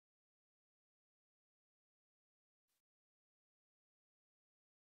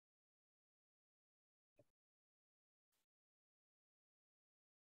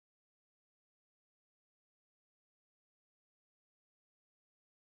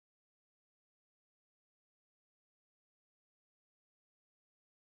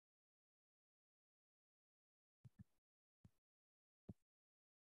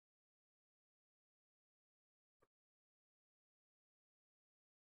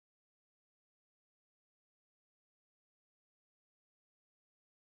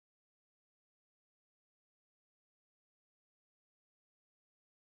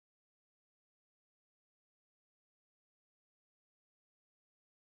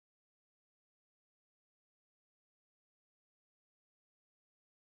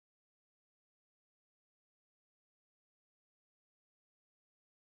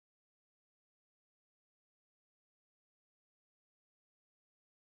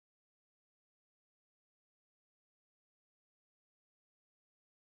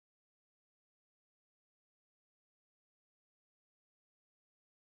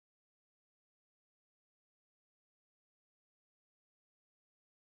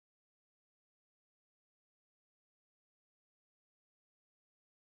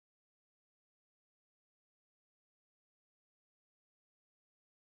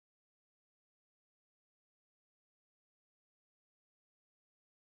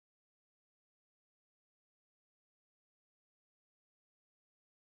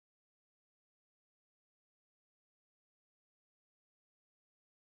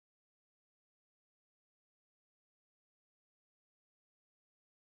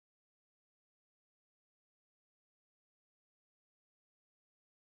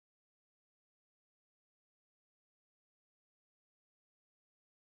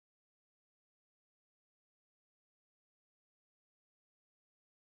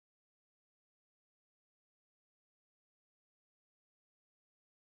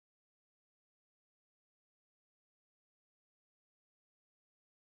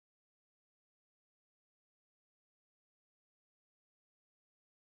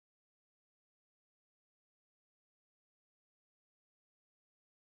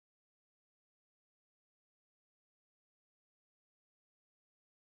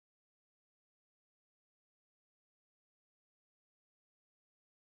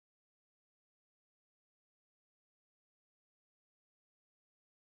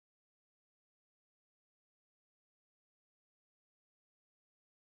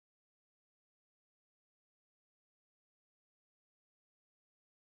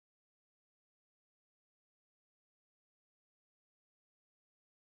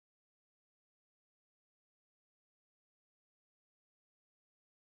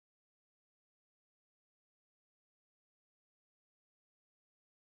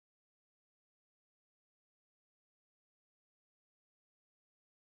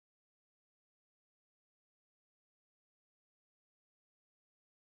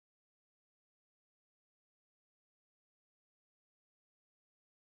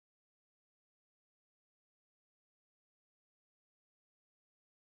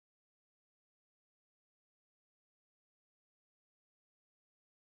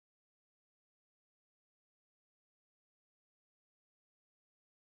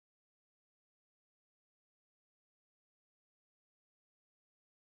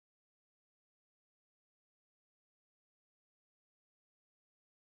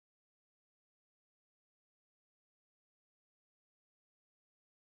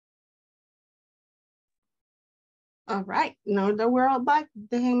 All right, now that we're all back,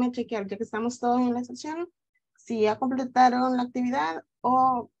 déjenme chequear, ya que estamos todos en la sesión, si ya completaron la actividad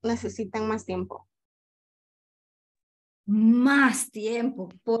o necesitan más tiempo. Más tiempo,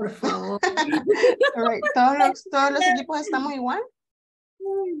 por favor. All right, ¿todos los equipos estamos igual?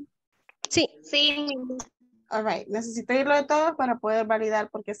 Sí. Sí. All right, necesito irlo de todos para poder validar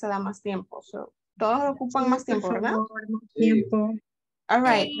por qué se da más tiempo. So, todos ocupan más tiempo, ¿verdad? Tiempo. All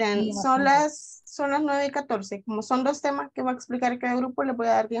right, then son las 9:14. Como son dos temas que va a explicar cada grupo, le voy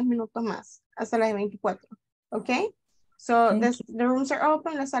a dar 10 minutos más, hasta las 24. ¿Ok? So, the rooms are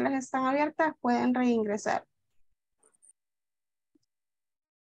open, las salas están abiertas, pueden reingresar.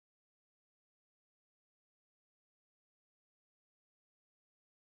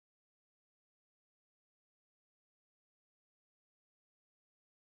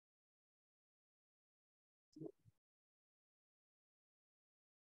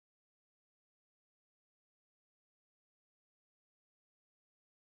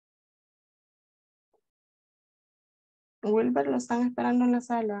 Wilber lo están esperando en la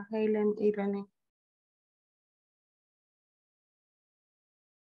sala, Helen y René.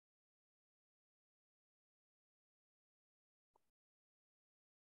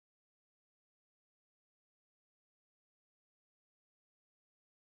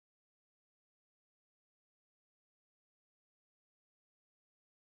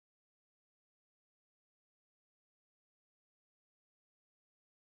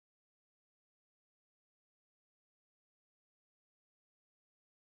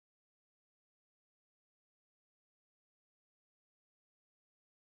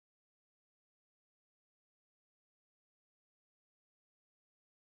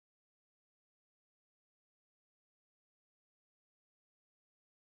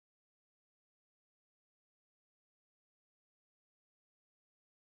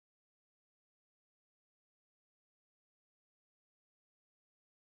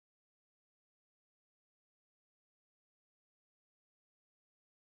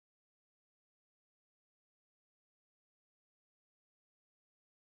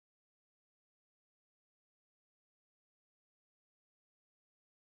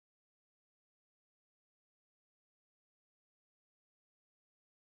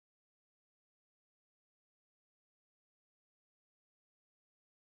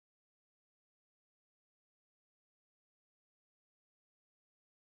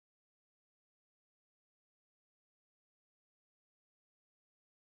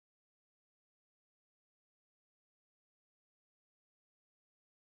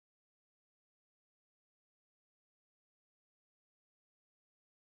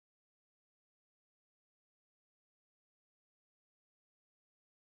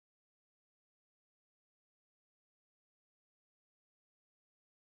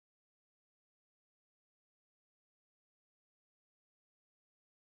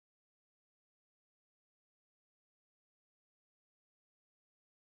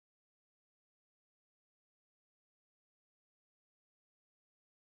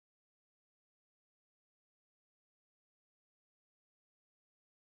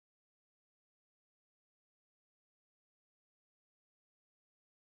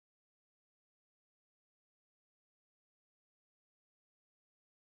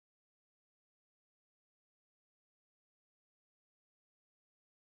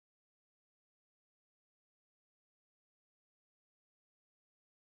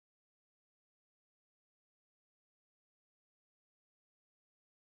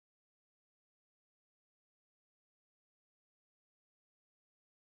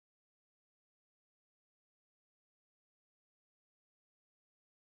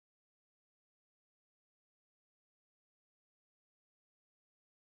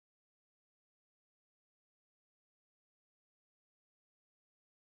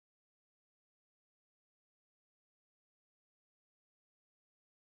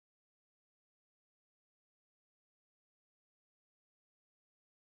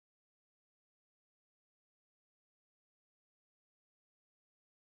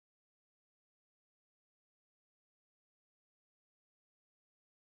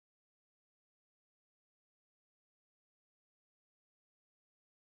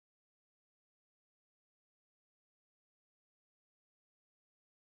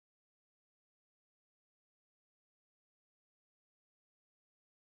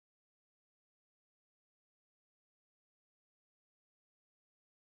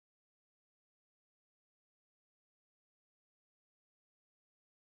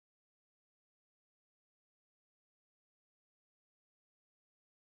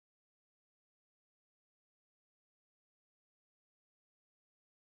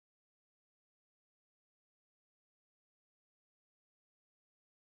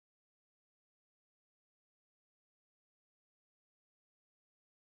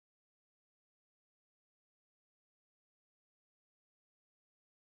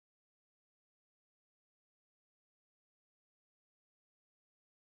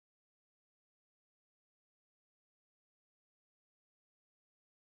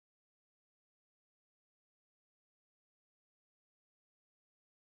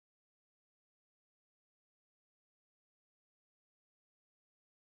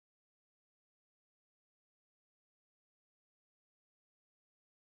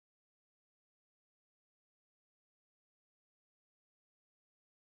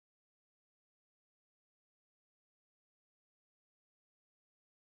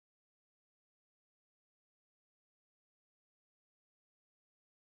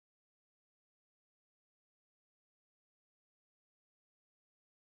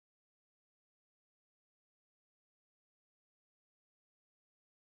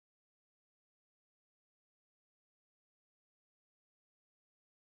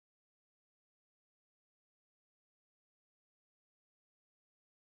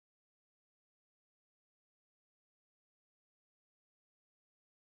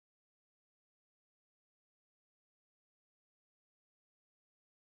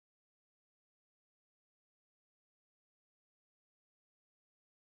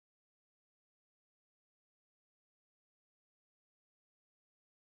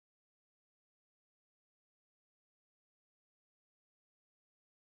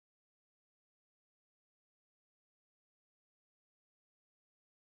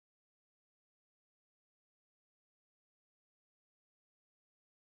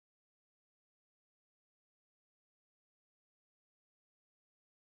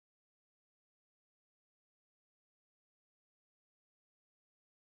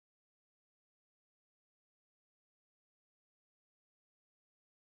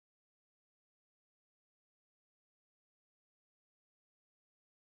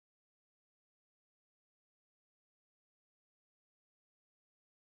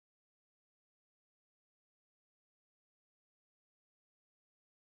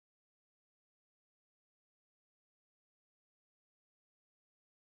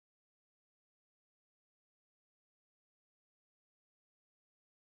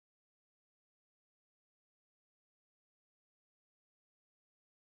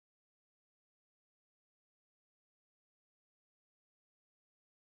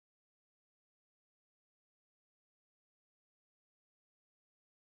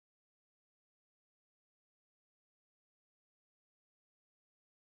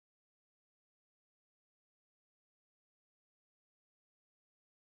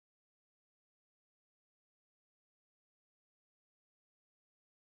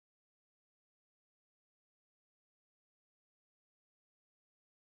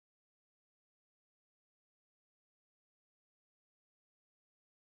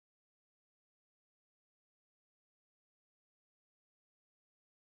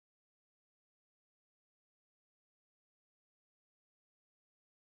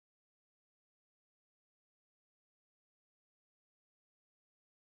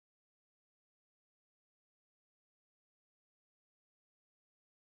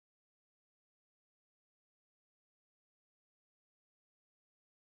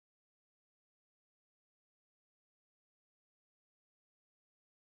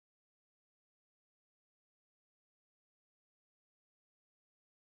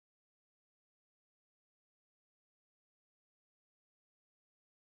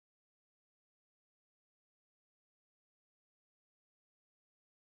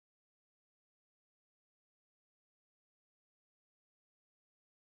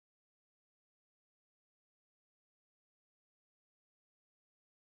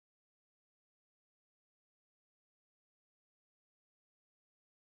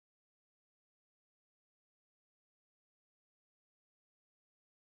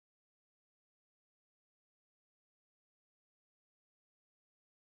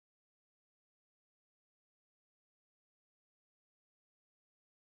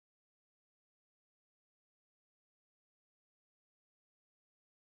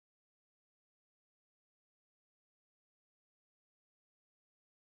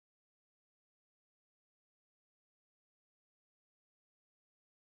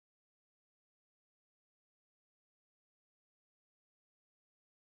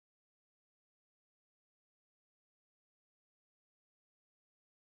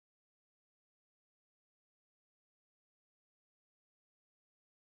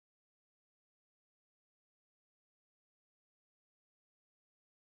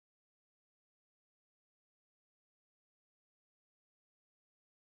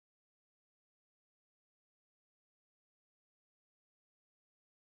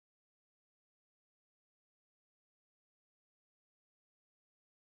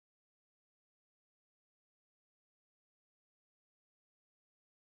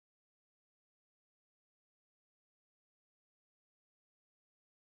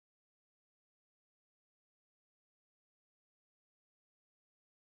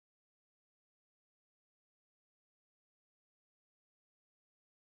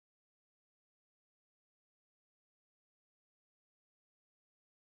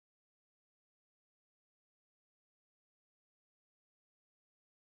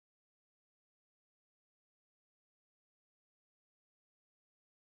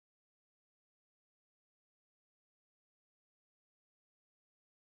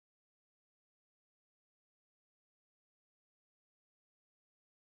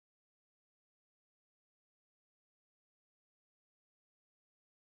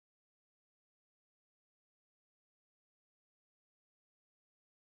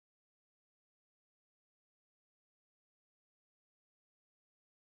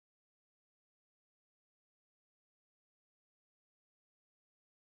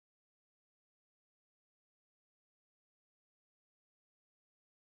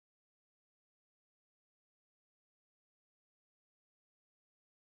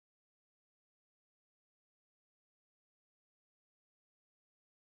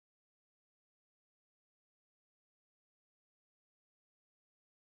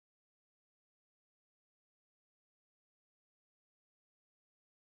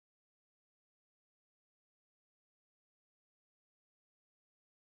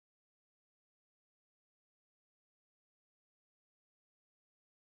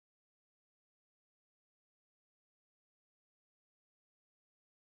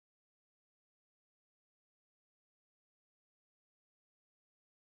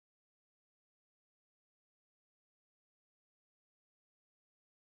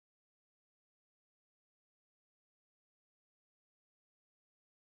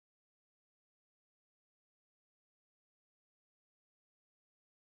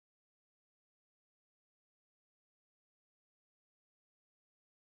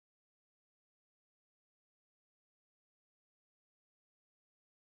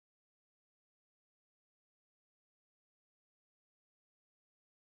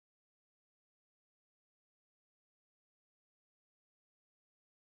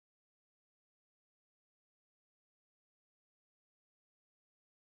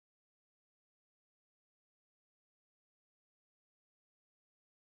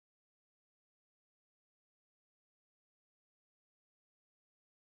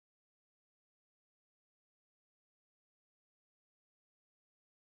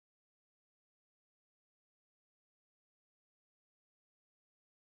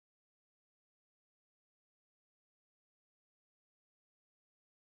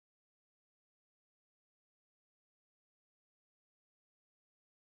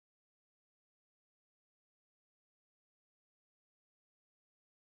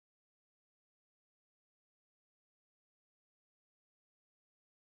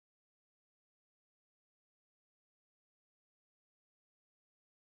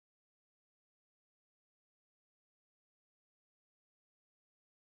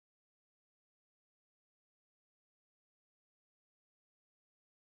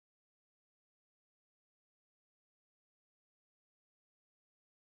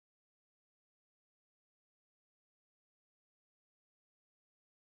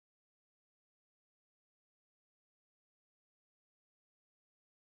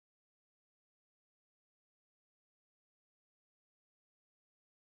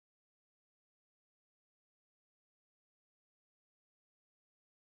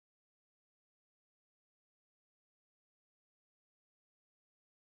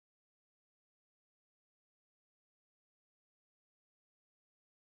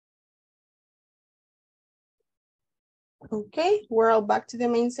 Okay, we're all back to the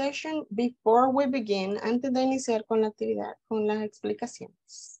main session. Before we begin, antes de iniciar con la actividad, con las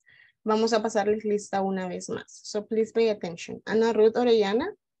explicaciones, vamos a pasarles lista una vez más. So please pay attention. Ana Ruth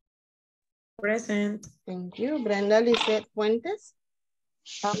Orellana. Present. Thank you. Brenda Lisette Fuentes.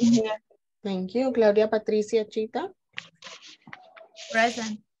 I'm here. Thank you. Claudia Patricia Chita.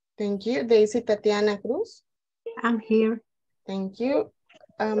 Present. Thank you. Daisy Tatiana Cruz. I'm here. Thank you.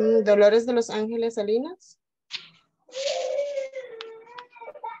 Dolores de los Ángeles Salinas.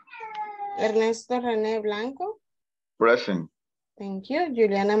 Ernesto René Blanco. Present. Thank you.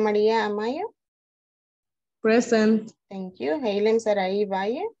 Juliana María Amaya. Present. Thank you. Helen Saraí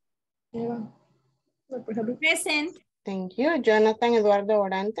Valle. Present. Thank you. Jonathan Eduardo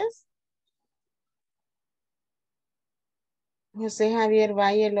Orantes. José Javier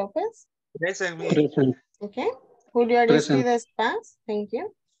Valle López. Present. Okay. Julio Aristides Paz. Thank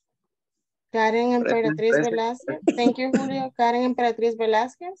you. Karen Emperatriz Present. Velázquez. Thank you, Julio. Karen Emperatriz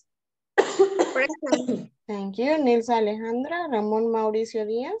Velázquez. Present. Thank you. Nilsa Alejandra. Ramón Mauricio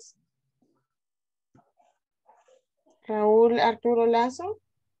Díaz. Raúl Arturo Lazo.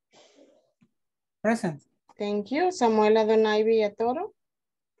 Present. Thank you. Samuel Adonai Villatoro.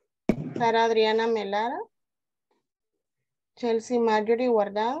 Sara Adriana Melara. Chelsea Marjorie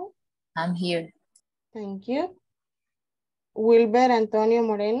Guardado. I'm here. Thank you. Wilber Antonio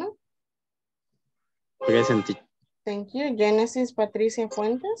Moreno. Present. Thank you. Genesis Patricia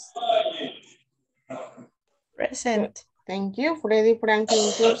Fuentes. Present. Thank you. Freddy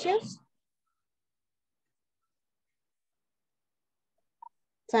Franklin Crucius.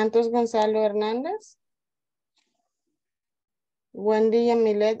 Santos Gonzalo Hernández. Wendy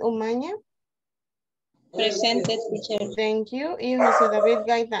Yamilet Umaña. Presente, teacher. Thank you. Y José David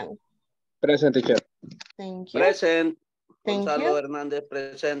Gaitán. Present, teacher. Thank you. Present. Thank Gonzalo you. Hernández,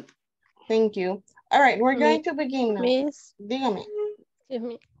 present. Thank you. All right, we're going to begin now. Miss, Dígame. excuse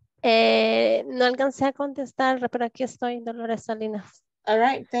me. No alcancé a contestar, pero aquí estoy, Dolores Salinas. All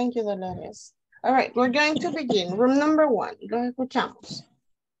right, thank you, Dolores. All right, we're going to begin. Room number 1. Los escuchamos.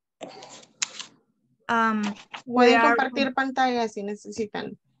 Pueden compartir pantalla si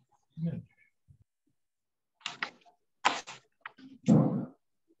necesitan.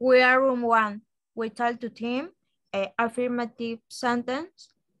 We are room 1. We talk to team. Affirmative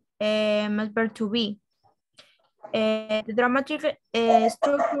sentence. Must verb to be. The dramatic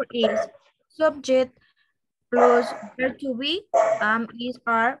structure is subject plus verb to be is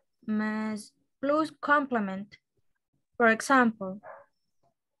are must plus complement. For example,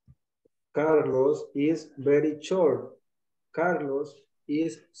 Carlos is very short. Carlos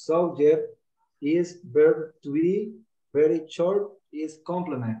is subject, is verb to be, very short is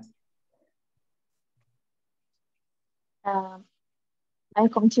complement. I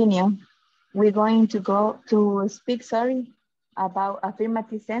continue. We're going to go to speak, about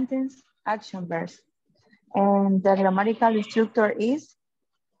affirmative sentence, action verbs. And the grammatical structure is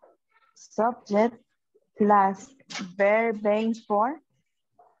subject plus verb base form,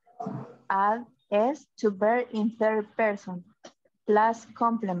 add s to verb in third person, plus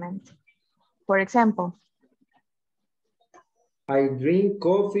complement. For example, I drink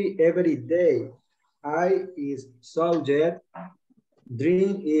coffee every day. I is subject.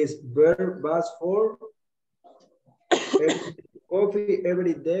 Drink is verb base form. Coffee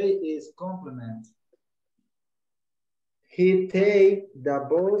every day is complement. He takes the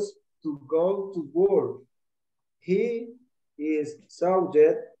bus to go to work. He is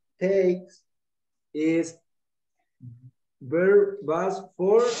subject. Takes is verb base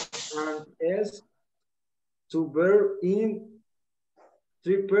form and s to verb in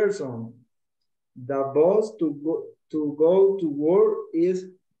third person. The bus to go to work is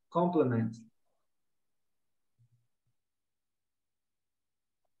complement.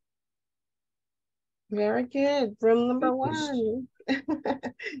 Very good. Room number 1.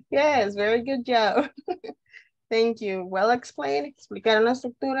 Yes, very good job. Thank you. Well explained. Explicaron la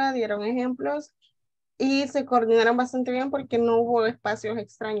estructura, dieron ejemplos y se coordinaron bastante bien porque no hubo espacios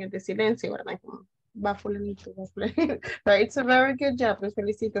extraños de silencio, ¿verdad? Como va fulanito, va fulanito. Right, so very good job. Los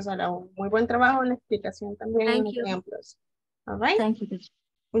felicito, Sara. Muy buen trabajo en la explicación también en los ejemplos. All right. thank you.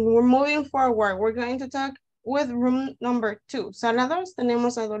 We're moving forward. We're going to talk with room number 2. Sala 2,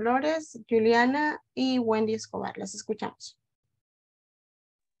 tenemos a Dolores, Juliana y Wendy Escobar. Las escuchamos.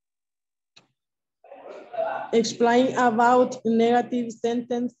 Explain about negative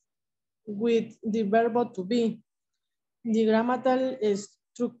sentence with the verb to be. The grammatical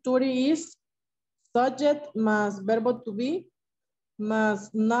structure is subject más verb to be más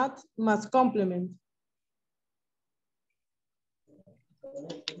not más complement.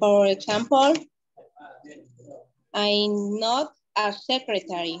 For example, I'm not a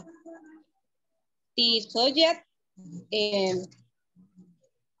secretary. The subject,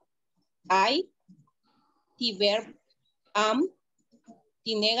 I, the verb, am,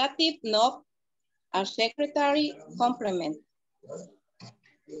 the negative, not, a secretary, complement.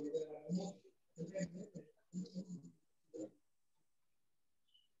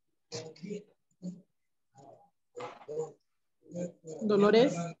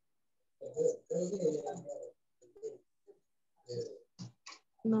 Dolores.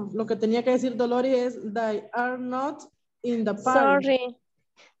 No, lo que tenía que decir Dolores es they are not in the party.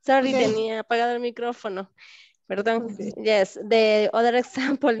 Sorry, Okay. tenía apagado el micrófono. Perdón. Okay. Yes, the other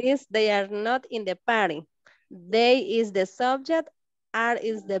example is they are not in the party. They is the subject, are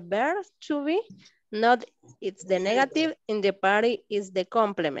is the verb to be, not it's the negative, in the party is the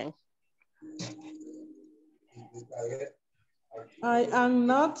complement. I am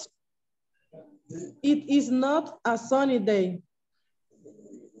not, it is not a sunny day.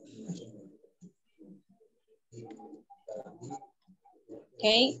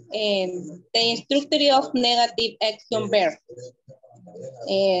 Okay, the structure of negative action verb.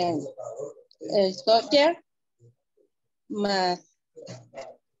 El subject más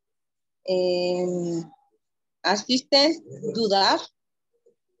assistant, do that,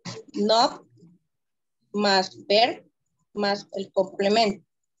 not, más verb, más el complement.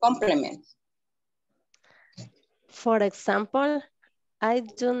 For example, I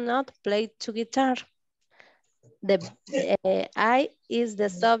do not play to guitar. The I is the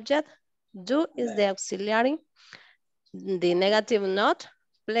subject, do is the auxiliary, the negative not,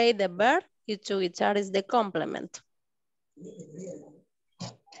 play the verb, y to guitar is the complement.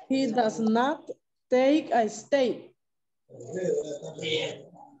 He does not take a step.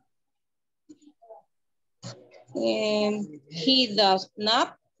 He does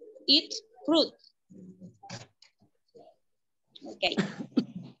not eat fruit. Okay.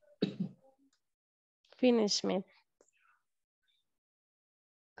 Finish me.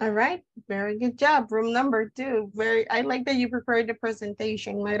 All right, very good job. Room number 2. I like that you prepared the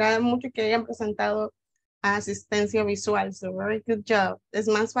presentation. Me agrada mucho que hayan presentado asistencia visual. So very good job. Es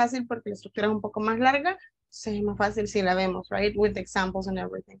más fácil porque la estructura es un poco más larga. So es más fácil si la vemos, right? With examples and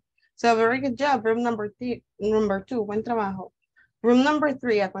everything. So very good job. Room number 2. Buen trabajo. Room number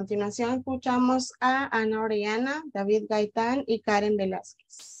 3. A continuación escuchamos a Ana Orellana, David Gaitán y Karen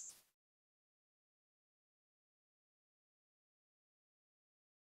Velázquez.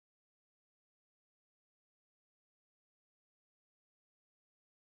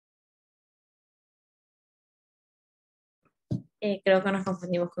 Creo que nos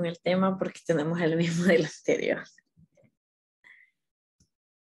confundimos con el tema porque tenemos el mismo del anterior.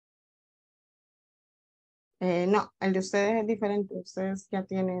 No, el de ustedes es diferente. Ustedes ya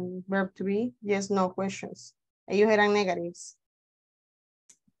tienen verb to be, yes, no questions. Ellos eran negatives.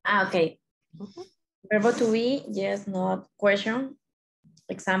 Ok. Verb to be, yes, no question.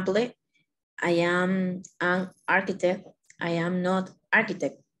 Example, I am an architect. I am not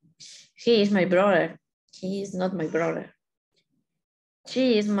architect. He is my brother. He is not my brother.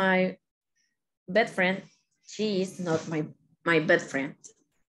 She is my best friend. She is not my best friend.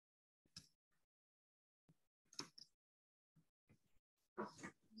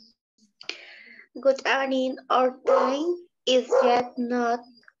 Good evening or time is yet not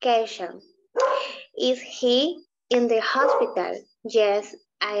question. Is he in the hospital? Yes,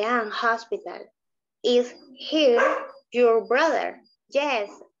 I am hospital. Is he your brother? Yes,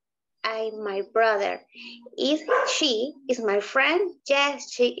 I'm my brother. Is she is my friend?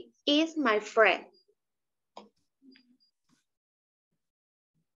 Yes, she is my friend.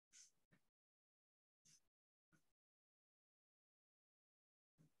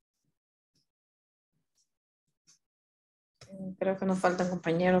 Creo que nos faltan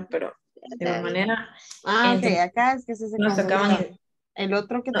compañeros, pero de igual manera. Ok, acá es que se nos confundieron. El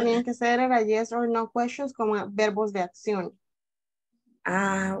otro que tenían que hacer era yes or no questions como verbos de acción.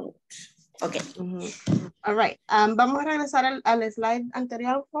 Ok. All right. Vamos a regresar al slide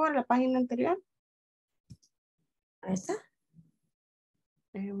anterior, por favor, la página anterior. Ahí está.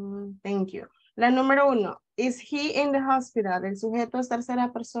 Thank you. La número 1. Is he in the hospital? El sujeto es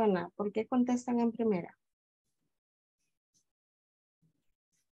tercera persona. ¿Por qué contestan en primera?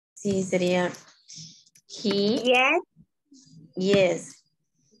 Sí, sería he. Yes. Yes.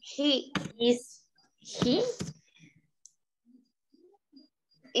 He is he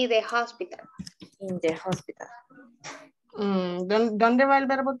in the hospital. In the hospital. ¿Dónde va el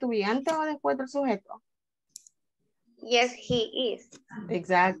verbo to be? ¿Antes o después del sujeto? Yes, he is.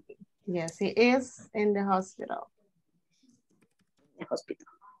 Exactly. Yes, he is in the hospital. The hospital.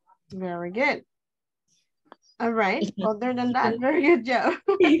 Very good. All right. Other than that, very good job.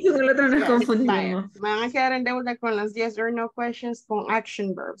 Con el otro nos Yes, confundimos. vaya. Van a quedar en deuda con las yes or no questions con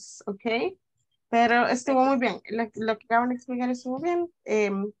action verbs, ¿ok? Pero estuvo muy bien. Lo que acaban de explicar estuvo bien.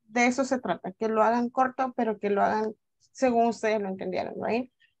 De eso se trata, que lo hagan corto, pero que lo hagan según ustedes lo entendieron,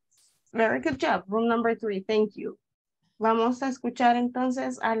 right? Very good job. Room number 3, thank you. Vamos a escuchar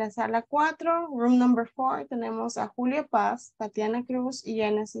entonces a la sala 4, room number 4. Tenemos a Julia Paz, Tatiana Cruz y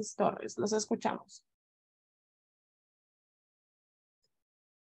Genesis Torres. Los escuchamos.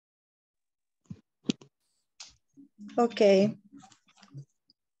 Okay.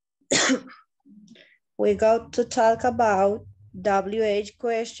 We got to talk about WH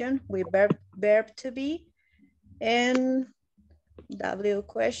question with verb to be and W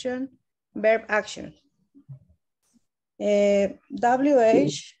question, verb action.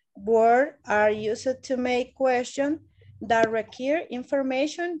 WH words are used to make questions that require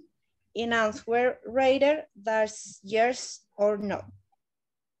information in answer rather than yes or no.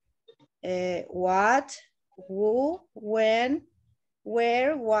 What, who, when,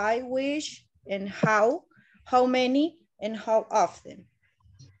 where, why, which, and how many, and how often.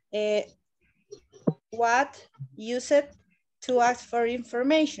 What, use it to ask for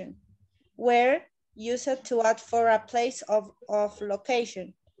information. Where, use it to ask for a place of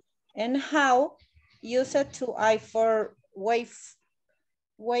location. And how, use it to ask for way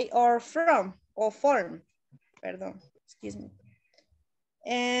or from, or form. Pardon, excuse me.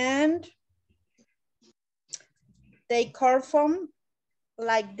 And they conform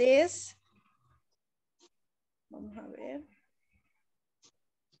like this. Vamos a ver.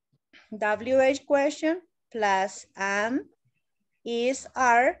 WH question plus am, is,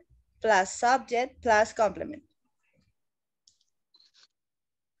 are, plus subject, plus complement.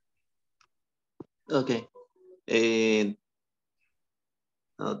 Ok.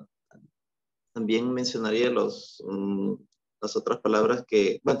 También mencionaría las otras palabras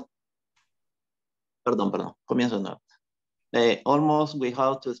que, bueno, perdón, comienzo de nuevo. Almost we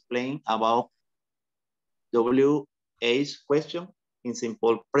have to explain about WH question in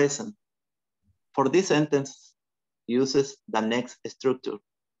simple present. For this sentence, uses the next structure.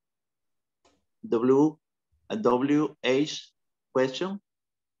 WH question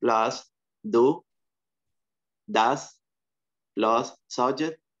plus do, does, plus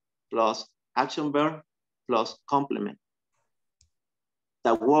subject, plus action verb, plus complement.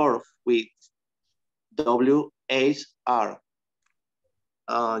 The word with WHR.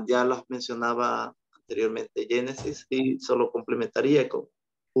 Ya los mencionaba anteriormente Genesis y solo complementaría con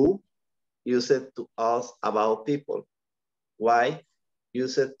who, use it to ask about people. Why,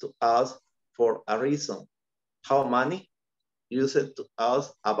 use it to ask for a reason. How many, use it to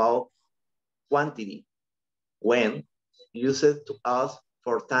ask about quantity. When, use it to ask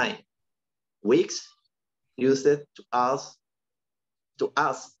for time. Weeks, use it to ask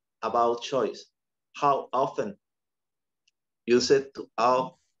about choice. How often, use it to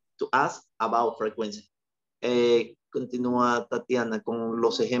ask about frequency. Continúa Tatiana con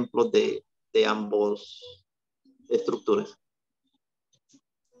los ejemplos de ambos estructuras.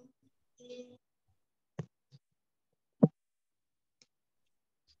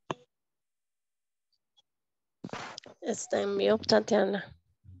 Está en mute, Tatiana.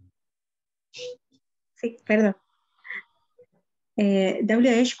 Sí, perdón.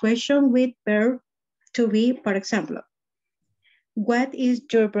 WH question with verb to be, por ejemplo. What is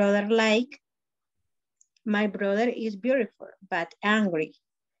your brother like? My brother is beautiful, but angry.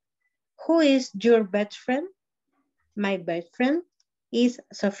 Who is your best friend? My best friend is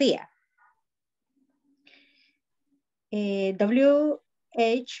Sophia.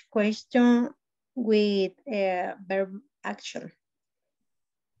 WH question with verb action.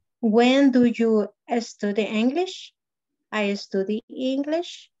 When do you study English? I study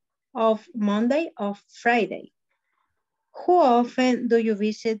English of Monday or Friday. How often do you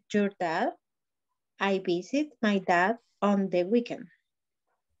visit your dad? I visit my dad on the weekend.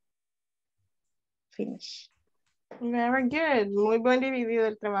 Finish. Very good. Muy buen dividido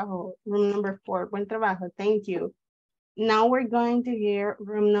el trabajo. Room number 4. Buen trabajo. Thank you. Now we're going to hear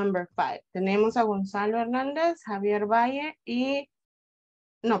room number 5. Tenemos a Gonzalo Hernández, Javier Valle y...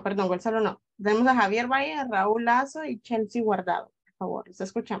 No, perdón, Gonzalo no. Tenemos a Javier Valle, Raúl Lazo y Chelsea Guardado. Por favor, los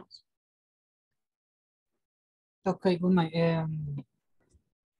escuchamos. Okay, good night.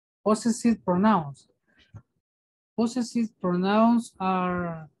 Possessive pronouns. Possessive pronouns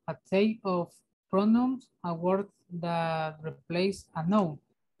are a type of pronouns, a word that replace a noun,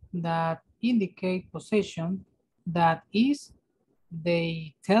 that indicate possession, that is,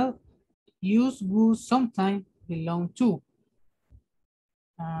 they tell, use who sometimes belong to.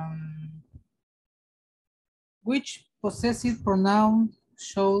 Which possessive pronoun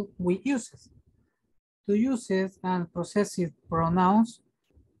should we use? To uses and possessive pronouns,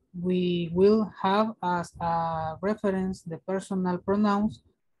 we will have as a reference the personal pronouns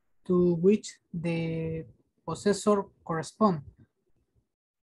to which the possessor corresponds.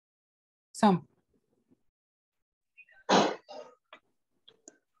 Example.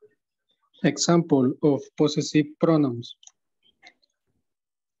 Example of possessive pronouns.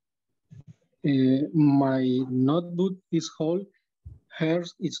 My notebook is old,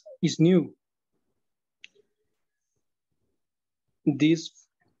 hers is new. This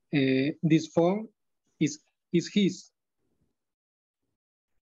phone is his.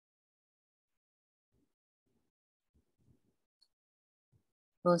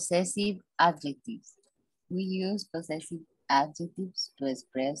 Possessive adjectives. We use possessive adjectives to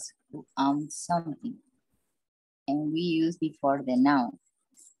express who owns something, and we use before the noun.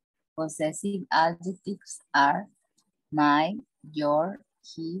 Possessive adjectives are my, your,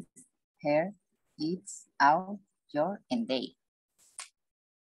 his, her, its, our, your, and they.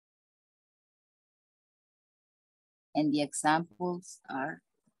 And the examples are?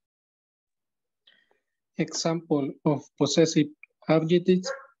 Example of possessive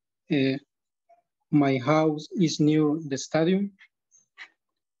adjectives. My house is near the stadium.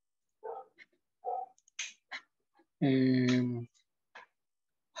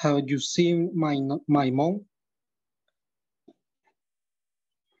 Have you seen my mom?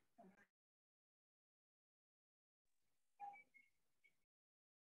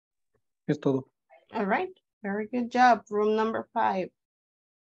 Es todo. All right, very good job. Room number 5.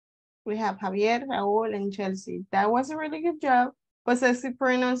 We have Javier, Raúl, and Chelsea. That was a really good job. Possessive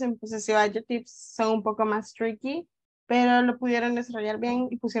pronouns and possessive adjectives son un poco más tricky, pero lo pudieron desarrollar bien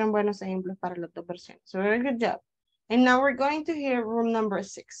y pusieron buenos ejemplos para las dos versiones. So very good job. And now we're going to hear room number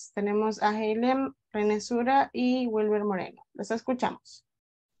 6. Tenemos a Heilem, René Sura y Wilber Moreno. Los escuchamos.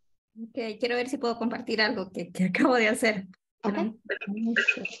 Ok, quiero ver si puedo compartir algo que acabo de hacer. Okay.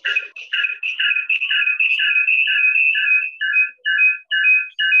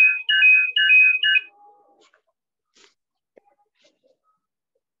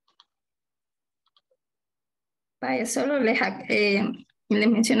 Vaya, solo les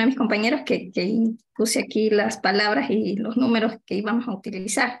menciono a mis compañeros que puse aquí las palabras y los números que íbamos a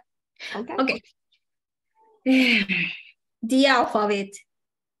utilizar. Okay. The alphabet.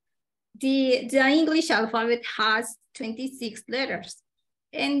 The English alphabet has 26 letters,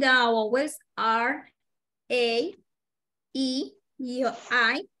 and the vowels are A, E,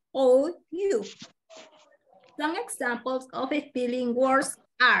 I, O, U. Some examples of spelling words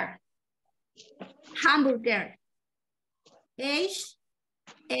are hamburger, H,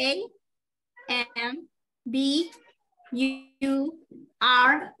 A, M, B, U,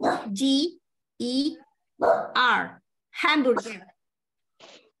 R, G, E, R, hamburger.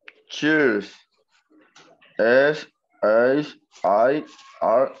 Cheers. S-H-I-R-T.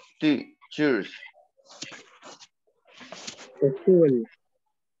 Cheers. School.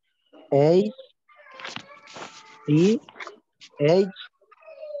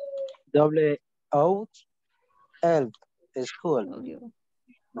 H-C-H-W-O-L. School.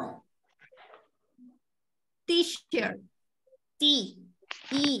 Teacher.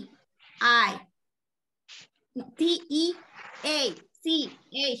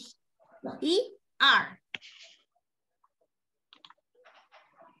 T-E-A-C-H-E-R.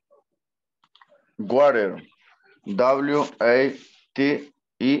 Water. W-A-T-E-R.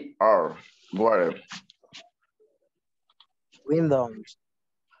 Water. Windows.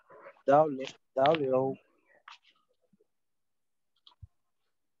 W-I-N-D-O-W.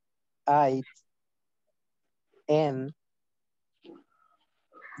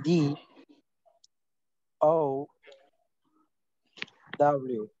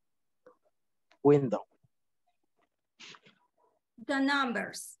 Window. The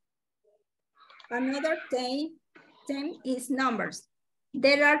numbers. Another thing is numbers.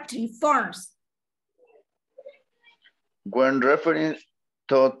 There are 3 forms. When referring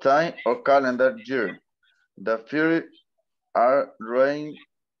to time or calendar year, the figures are arranged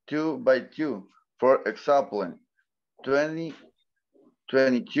 2 by 2. For example, 20,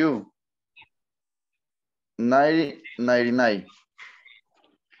 22, 90, 99.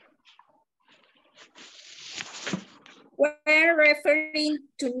 When referring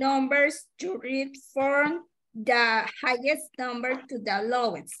to numbers, you read from the highest number to the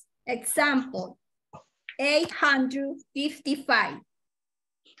lowest. Example, 855,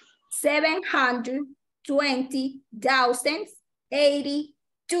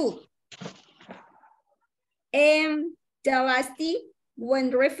 720,082. And the last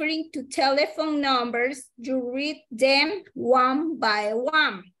When referring to telephone numbers, you read them one by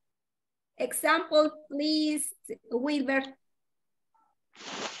one. Example, please, Wilber.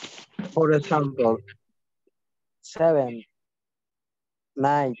 For example, 7,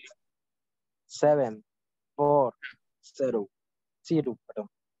 9, 7, 4, 0, 0, pardon.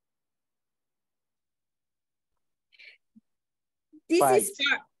 This 5. is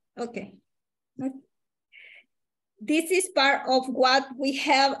part, okay. This is part of what we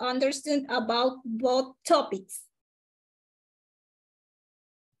have understood about both topics.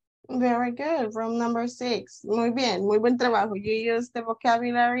 Very good. From number 6. Muy bien. Muy buen trabajo. You use the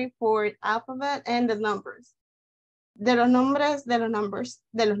vocabulary for alphabet and the numbers. De los nombres, de los numbers,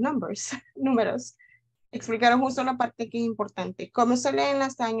 números. Explicaron justo la parte que es importante. Cómo se leen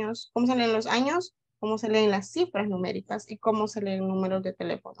los años, cómo se leen los años, cómo se leen las cifras numéricas y cómo se leen números de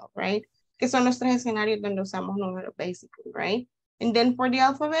teléfono, right? Que son los 3 escenarios donde usamos números, basically, right? And then for the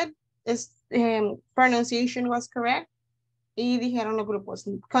alphabet, pronunciation was correct. Y dijeron los grupos,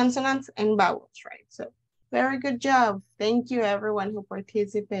 consonants and vowels, right? So, very good job. Thank you everyone who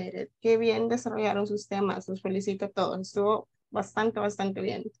participated. Qué bien desarrollaron sus temas. Los felicito a todos. Estuvo bastante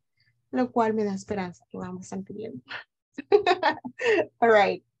bien. Lo cual me da esperanza que van bastante bien. All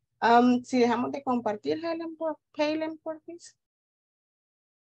right. Si dejamos de compartir, Helen, por please.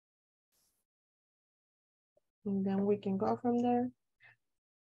 And then we can go from there.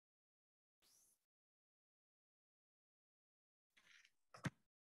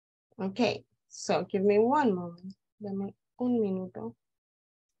 Okay, so give me one moment. Dame un minuto.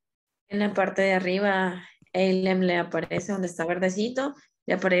 En la parte de arriba, Eilem le aparece donde está verdecito,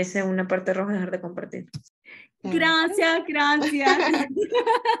 le aparece una parte roja, dejar de compartir. Gracias. Me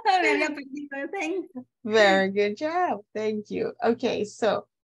había perdido, thank you. Very good job. Thank you. Okay, so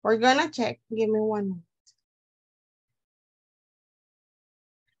we're gonna check. Give me one moment.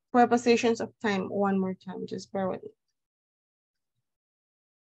 Prepositions of time one more time. Just bear with me.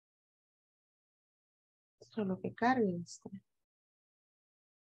 Solo que cargue esto.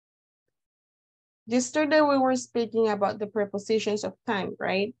 Yesterday we were speaking about the prepositions of time,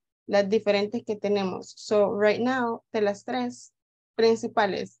 right? Las diferentes que tenemos. So right now, de las 3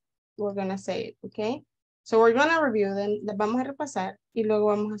 principales, we're gonna say it, okay? So we're gonna review them, las vamos a repasar y luego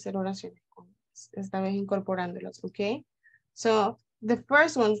vamos a hacer oraciones con ellas, esta vez incorporándolas, okay? So the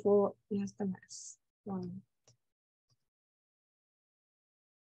first one for, no está más.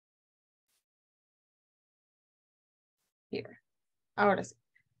 Here, ahora sí.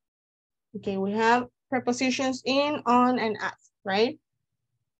 Okay, we have prepositions in, on, and at, right?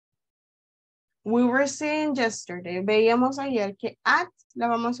 We were saying yesterday, veíamos ayer que at la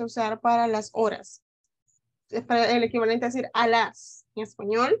vamos a usar para las horas. Es para el equivalente a decir a las. En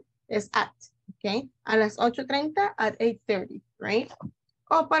español es at, okay? A las 8:30 at 8:30, right?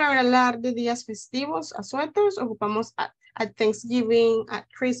 O para hablar de días festivos, asuetos, ocupamos at. At Thanksgiving, at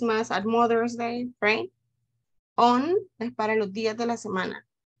Christmas, at Mother's Day, right? On es para los días de la semana.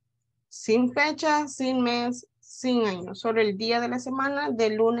 Sin fecha, sin mes, sin año. Solo el día de la semana,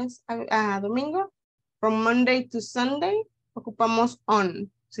 de lunes a domingo. From Monday to Sunday, ocupamos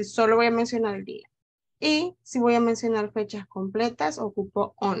on. Si solo voy a mencionar el día. Y si voy a mencionar fechas completas,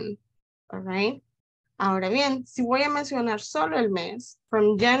 ocupo on. All right. Ahora bien, si voy a mencionar solo el mes,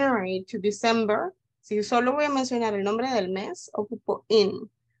 from January to December, si solo voy a mencionar el nombre del mes, ocupo in.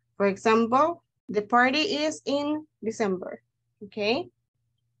 For example, the party is in December. Okay.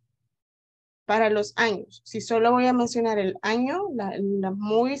 Para los años, si solo voy a mencionar el año, la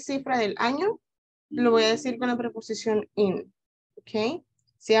muy cifra del año, lo voy a decir con la preposición in. Ok.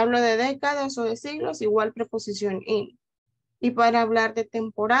 Si hablo de décadas o de siglos, igual preposición in. Y para hablar de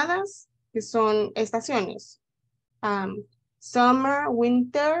temporadas, que son estaciones. Summer,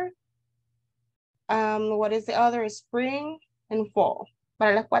 winter, what is the other? Spring and fall.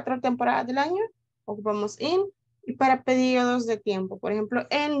 Para las 4 temporadas del año, ocupamos in. Y para periodos de tiempo, por ejemplo,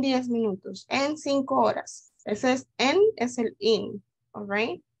 en 10 minutos, en 5 horas. Ese es en, es el in, all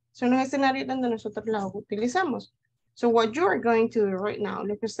right? Son los escenarios donde nosotros la utilizamos. So what you are going to do right now,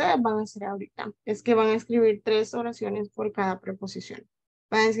 lo que ustedes van a hacer ahorita, es que van a escribir 3 oraciones por cada preposición.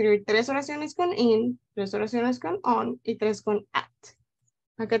 Van a escribir 3 oraciones con in, 3 oraciones con on y 3 con at.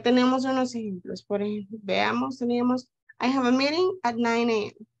 Acá tenemos unos ejemplos. Por ejemplo, veamos, teníamos, I have a meeting at 9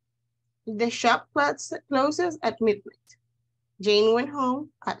 a.m. The shop closes at midnight. Jane went home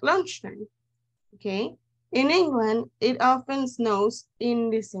at lunchtime. Okay. In England, it often snows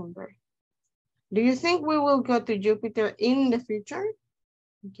in December. Do you think we will go to Jupiter in the future?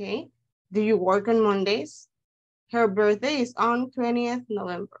 Okay. Do you work on Mondays? Her birthday is on 20th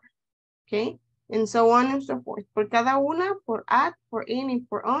November. Okay. and so on and so forth. Por cada una, por at, por in y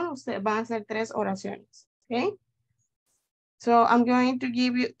por on, ustedes van a hacer 3 oraciones. Okay? So I'm going to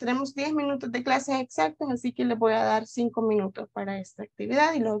give you, tenemos 10 minutos de clases exactas, así que les voy a dar 5 minutos para esta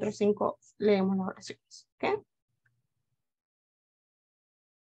actividad y los otros 5 leemos las oraciones. Okay?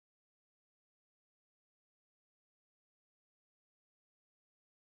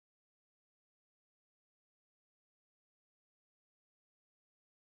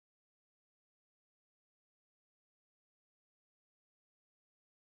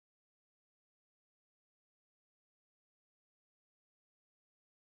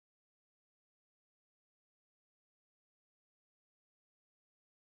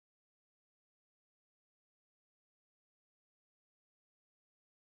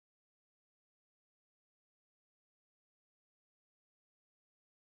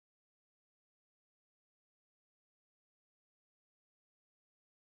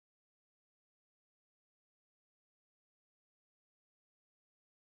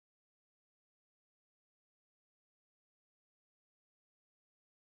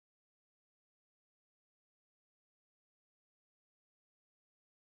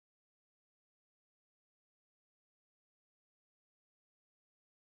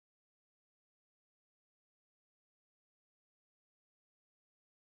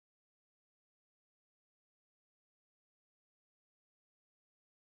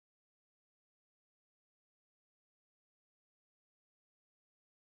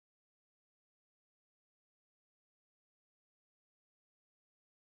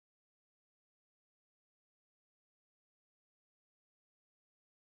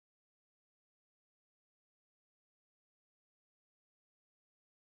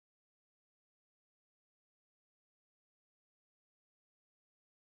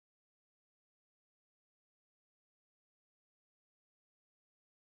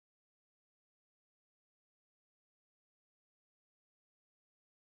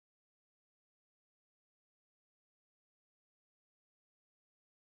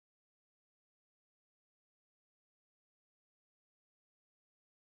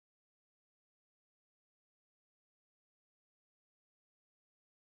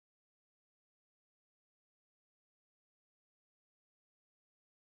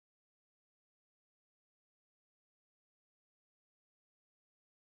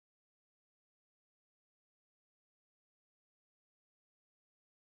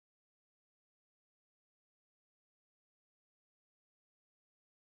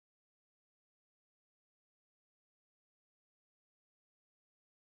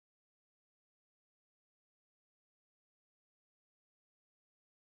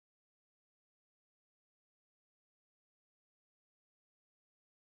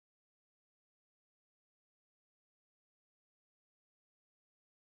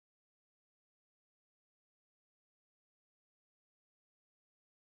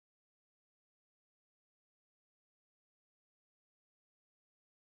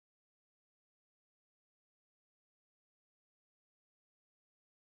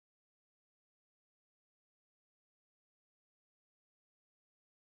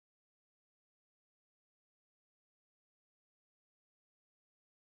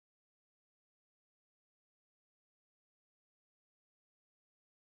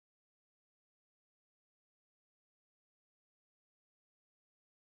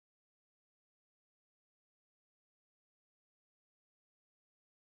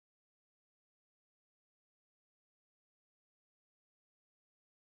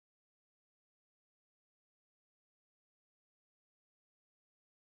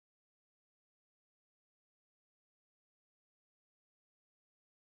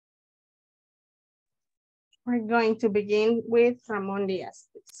 We're going to begin with Ramón Díaz.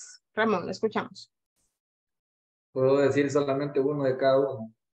 Please. Ramón, le escuchamos. ¿Puedo decir solamente uno de cada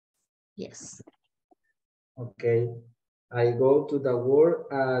uno? Yes. Okay. I go to the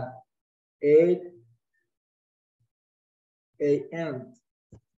work at 8 a.m.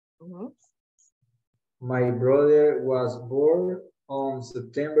 My brother was born on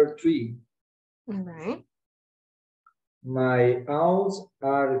September 3. All right. My aunts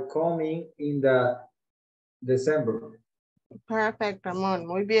are coming in the December. Perfect, Ramón.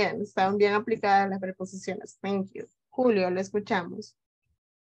 Muy bien. Están bien aplicadas las preposiciones. Thank you. Julio, le escuchamos.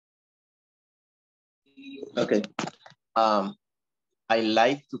 Okay. I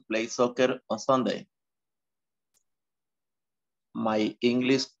like to play soccer on Sunday. My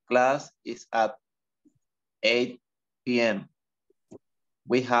English class is at 8 p.m.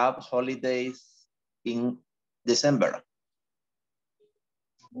 We have holidays in December.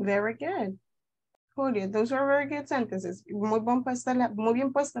 Very good. Julio, those are very good sentences. Muy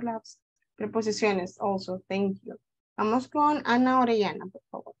bien puestas las Preposiciones also, thank you. Vamos con Ana Orellana, por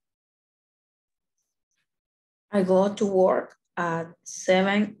favor. I go to work at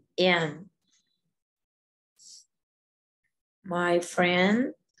 7 a.m. My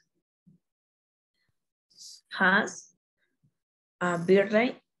friend has a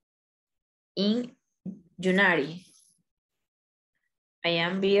birthday in January. I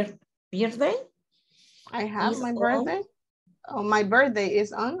am birthday. I have my birthday. Oh, my birthday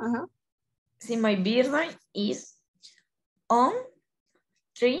is on. See, my birthday is on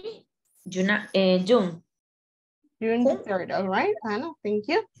 3 June. June the 3rd, all right, Ana, thank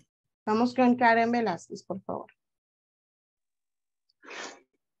you. Vamos con Karen Velázquez, por favor.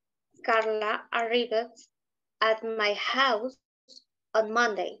 Carla arrived at my house on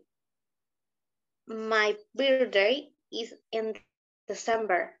Monday. My birthday is in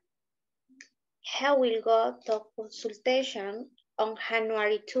December. He will go to consultation on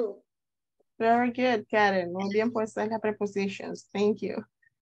January 2. Very good, Karen. Muy bien puestas las prepositions. Thank you.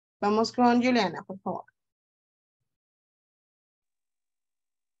 Vamos con Juliana, por favor.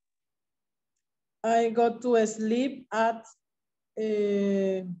 I go to sleep at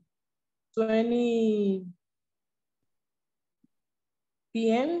 20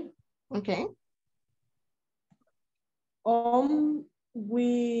 p.m. Okay.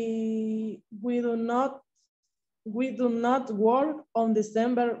 We do not work on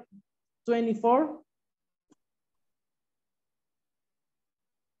December 24.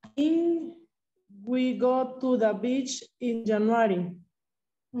 We go to the beach in January.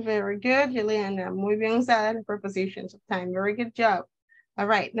 Very good, Juliana. Muy bien usadas las prepositions of time. Very good job. All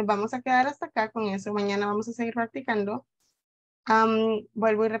right, nos vamos a quedar hasta acá con eso. Mañana vamos a seguir practicando.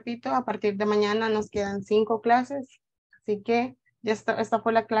 Vuelvo y repito, a partir de mañana nos quedan 5 clases. Así que ya esta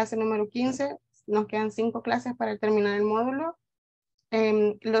fue la clase número 15. Nos quedan 5 clases para terminar el módulo.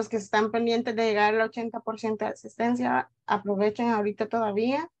 Los que están pendientes de llegar al 80% de asistencia, aprovechen ahorita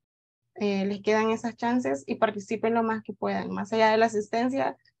todavía. Les quedan esas chances y participen lo más que puedan. Más allá de la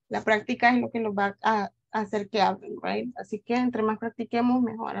asistencia, la práctica es lo que los va a hacer que hablen, right? Así que entre más practiquemos,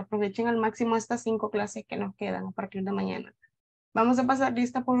 mejor. Aprovechen al máximo estas 5 clases que nos quedan a partir de mañana. Vamos a pasar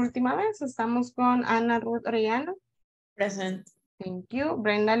lista por última vez. Estamos con Ana Ruth Orellana. Present. Thank you.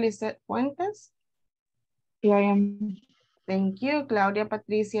 Brenda Lizette Fuentes. Here I am. Thank you. Claudia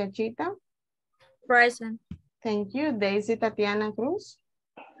Patricia Chita. Present. Thank you. Daisy Tatiana Cruz.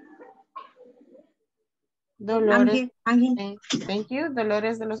 Dolores. Ángel. Thank you.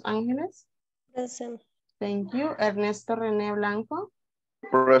 Dolores de Los Ángeles. Present. Thank you. Ernesto René Blanco.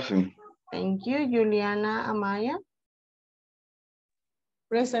 Present. Thank you. Juliana Amaya.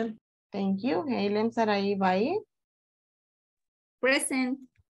 Present. Thank you. Helen Saraí Valle. Present.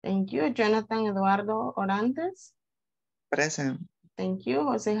 Thank you. Jonathan Eduardo Orantes. Present. Thank you.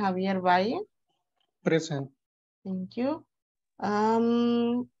 José Javier Valle. Present. Thank you.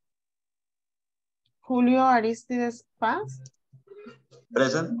 Julio Aristides Paz.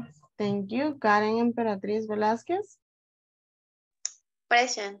 Present. Thank you. Karen Emperatriz Velázquez.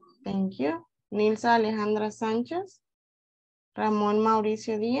 Present. Thank you. Nilsa Alejandra Sánchez. Ramón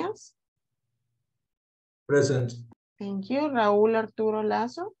Mauricio Díaz. Present. Thank you. Raúl Arturo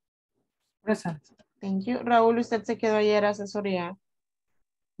Lazo. Present. Thank you. Raúl, usted se quedó ayer a asesoría.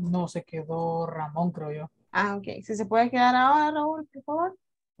 No, se quedó Ramón, creo yo. Ah, ok. Si se puede quedar ahora, Raúl, por favor.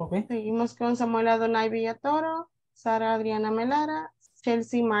 Ok. Seguimos con Samuel Adonai Villatoro, Sara Adriana Melara,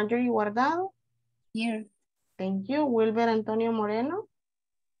 Chelsea Marjorie Guardado. Here. Thank you. Wilber Antonio Moreno.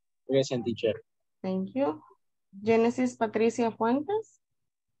 Present, teacher. Thank you. Genesis Patricia Fuentes.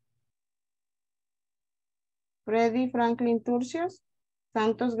 Freddy Franklin Turcios.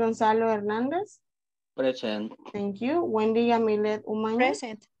 Santos Gonzalo Hernández. Present. Thank you. Wendy Yamilet Umaña.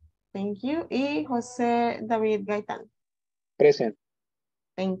 Present. Thank you. Y José David Gaitán. Present.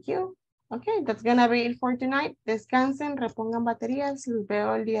 Thank you. Okay, that's gonna be it for tonight. Descansen, repongan baterías. Los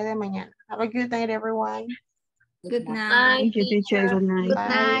veo el día de mañana. Have a good night, everyone. Good night. Thank you, teacher. Good night. Good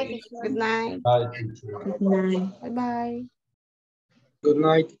night. Bye. Good night. Bye, teacher. Good night. Bye-bye. Good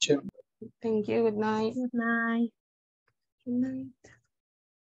night, teacher. Thank you. Good night. Good night. Good night.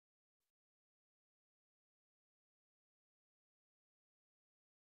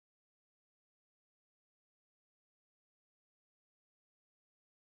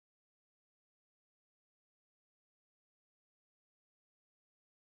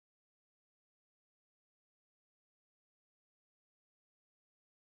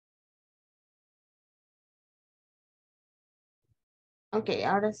 Ok,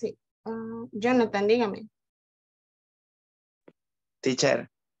 ahora sí. Jonathan, dígame. Teacher,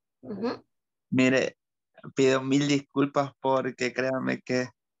 Ujú. mire, pido 1000 disculpas porque créanme que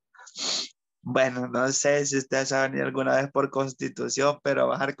Bueno, no sé si ustedes han venido alguna vez por Constitución, pero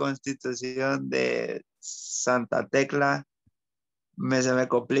bajar Constitución de Santa Tecla se me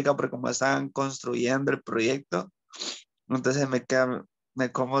complica porque como están construyendo el proyecto, entonces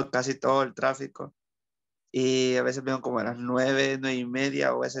me como casi todo el tráfico y a veces vengo como a las 9,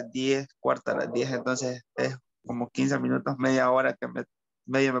 9:30 o a veces 10, cuarta a las 10, entonces es como 15 minutos, media hora que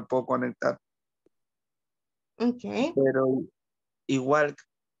medio me puedo conectar. Ok. Pero igual,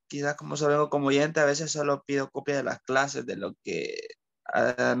 quizás como solo vengo como oyente, a veces solo pido copia de las clases, de lo que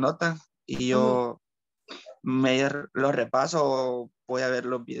anotan y yo los repaso o voy a ver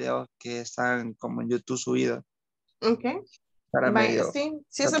los videos que están como en YouTube subidos Ok. para Vaya, medio. sí,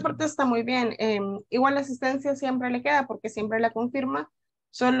 sí, esa parte está muy bien. Igual la asistencia siempre le queda porque siempre la confirma,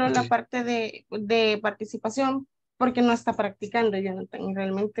 solo la Ok. parte de participación porque no está practicando, Jonathan. Y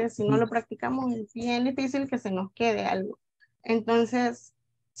realmente si no lo practicamos es bien difícil que se nos quede algo. Entonces,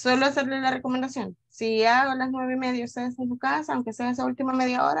 solo hacerle la recomendación. Si ya a las 9:30 ustedes en su casa, aunque sea esa última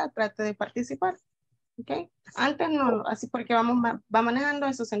media hora, trate de participar. ¿Ok? Antes no, así porque va manejando,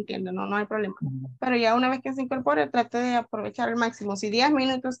 eso se entiende, no hay problema. Pero ya una vez que se incorpore, trate de aprovechar al máximo. Si 10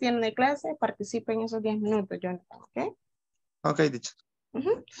 minutos tienen de clase, participe en esos 10 minutos, Jonathan, ¿ok? Ok, dicho.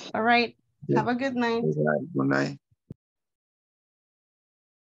 All right. Have a good night. Good night.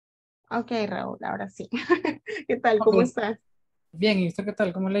 Ok, Raúl, ahora sí. ¿Qué tal? Ok. ¿Cómo estás? Bien, ¿y usted qué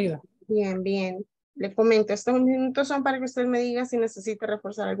tal? ¿Cómo le ha ido? Bien, bien. Le comento, estos minutos son para que usted me diga si necesita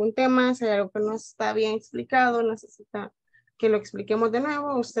reforzar algún tema, si hay algo que no está bien explicado, necesita que lo expliquemos de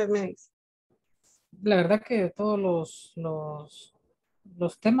nuevo, usted me dice. La verdad que todos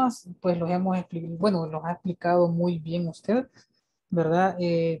los temas, pues los hemos explicado, bueno, los ha explicado muy bien usted, ¿verdad?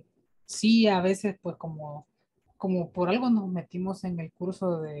 Sí, a veces, pues como por algo nos metimos en el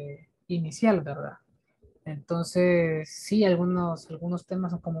curso de inicial, ¿verdad? Entonces, sí, algunos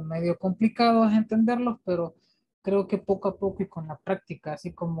temas son como medio complicados entenderlos, pero creo que poco a poco y con la práctica,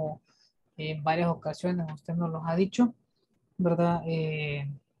 así como en varias ocasiones usted nos los ha dicho, ¿verdad?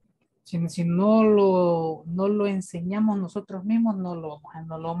 Si no lo enseñamos nosotros mismos, no lo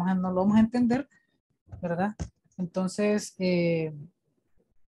vamos a entender, ¿verdad? Entonces, el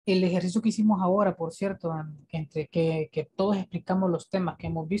ejercicio que hicimos ahora, por cierto, entre que todos explicamos los temas que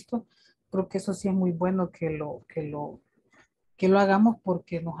hemos visto, creo que eso sí es muy bueno que lo hagamos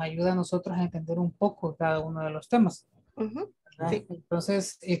porque nos ayuda a nosotros a entender un poco cada uno de los temas. ¿Verdad? Sí.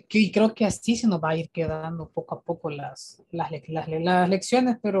 Entonces, y creo que así se nos va a ir quedando poco a poco las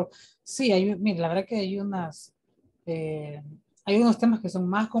lecciones, pero sí, mira, la verdad que hay unos temas que son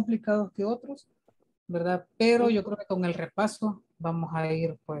más complicados que otros, ¿verdad? Pero yo creo que con el repaso vamos a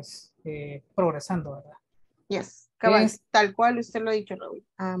ir pues progresando, ¿verdad? Yes, cabal, Es, tal cual usted lo ha dicho, Raúl.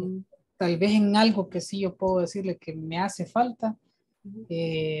 Tal vez en algo que sí yo puedo decirle que me hace falta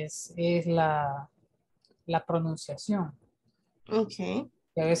es la pronunciación. Ok.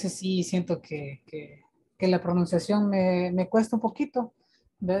 Y a veces sí siento que la pronunciación me cuesta un poquito.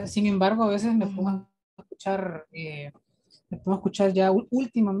 ¿Verdad? Sin embargo, a veces me pongo a escuchar, ya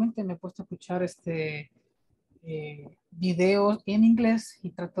últimamente me he puesto a escuchar videos en inglés y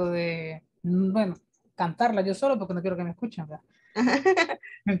trato de, bueno, cantarla yo solo porque no quiero que me escuchen, ¿verdad?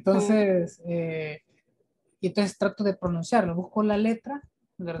 Entonces, y entonces trato de pronunciarlo, busco la letra,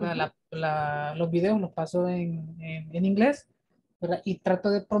 ¿verdad? Los videos los paso en inglés, ¿verdad? Y trato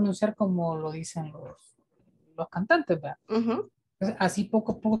de pronunciar como lo dicen los cantantes, ¿verdad? Entonces, así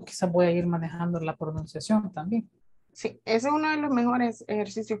poco a poco quizás voy a ir manejando la pronunciación también. Sí, ese es uno de los mejores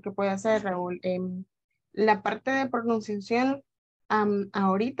ejercicios que puede hacer, Raúl. La parte de pronunciación,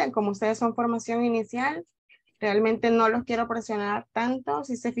 ahorita, como ustedes son formación inicial, realmente no los quiero presionar tanto.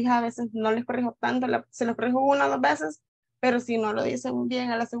 Si se fija, a veces no les corrijo tanto, se los corrijo 1 o 2 veces, pero si no lo dicen bien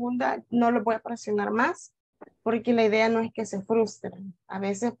a la segunda, no los voy a presionar más, porque la idea no es que se frustren. A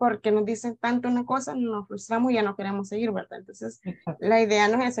veces porque nos dicen tanto una cosa, nos frustramos y ya no queremos seguir, ¿verdad? Entonces, la idea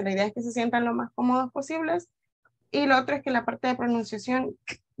no es esa, la idea es que se sientan lo más cómodos posibles. Y lo otro es que la parte de pronunciación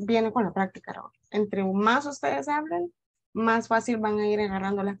viene con la práctica, Raúl. Entre más ustedes hablen, más fácil van a ir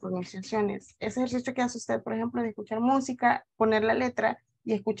agarrando las pronunciaciones. Ese ejercicio que hace usted, por ejemplo, de escuchar música, poner la letra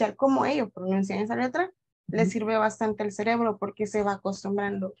y escuchar cómo ellos pronuncian esa letra, le sirve bastante al cerebro porque se va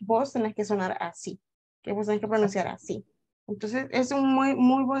acostumbrando. Vos tenés que sonar así, que vos tenés que pronunciar así. Entonces, es un muy,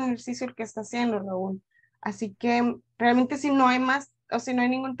 muy buen ejercicio el que está haciendo, Raúl. Así que realmente si no hay más, o si no hay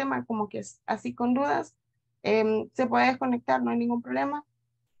ningún tema como que es así con dudas, se puede desconectar, no hay ningún problema.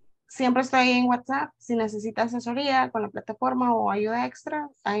 Siempre estoy ahí en WhatsApp. Si necesita asesoría con la plataforma o ayuda extra,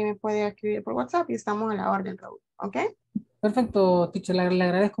 ahí me puede escribir por WhatsApp y estamos a la orden, Raúl. ¿Ok? Perfecto, teacher, le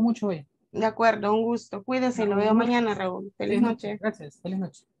agradezco mucho hoy. De acuerdo, un gusto. Cuídese y lo veo Un gusto. mañana, Raúl. Feliz Feliz noche. noche. Gracias. Feliz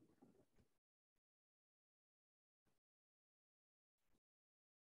noche.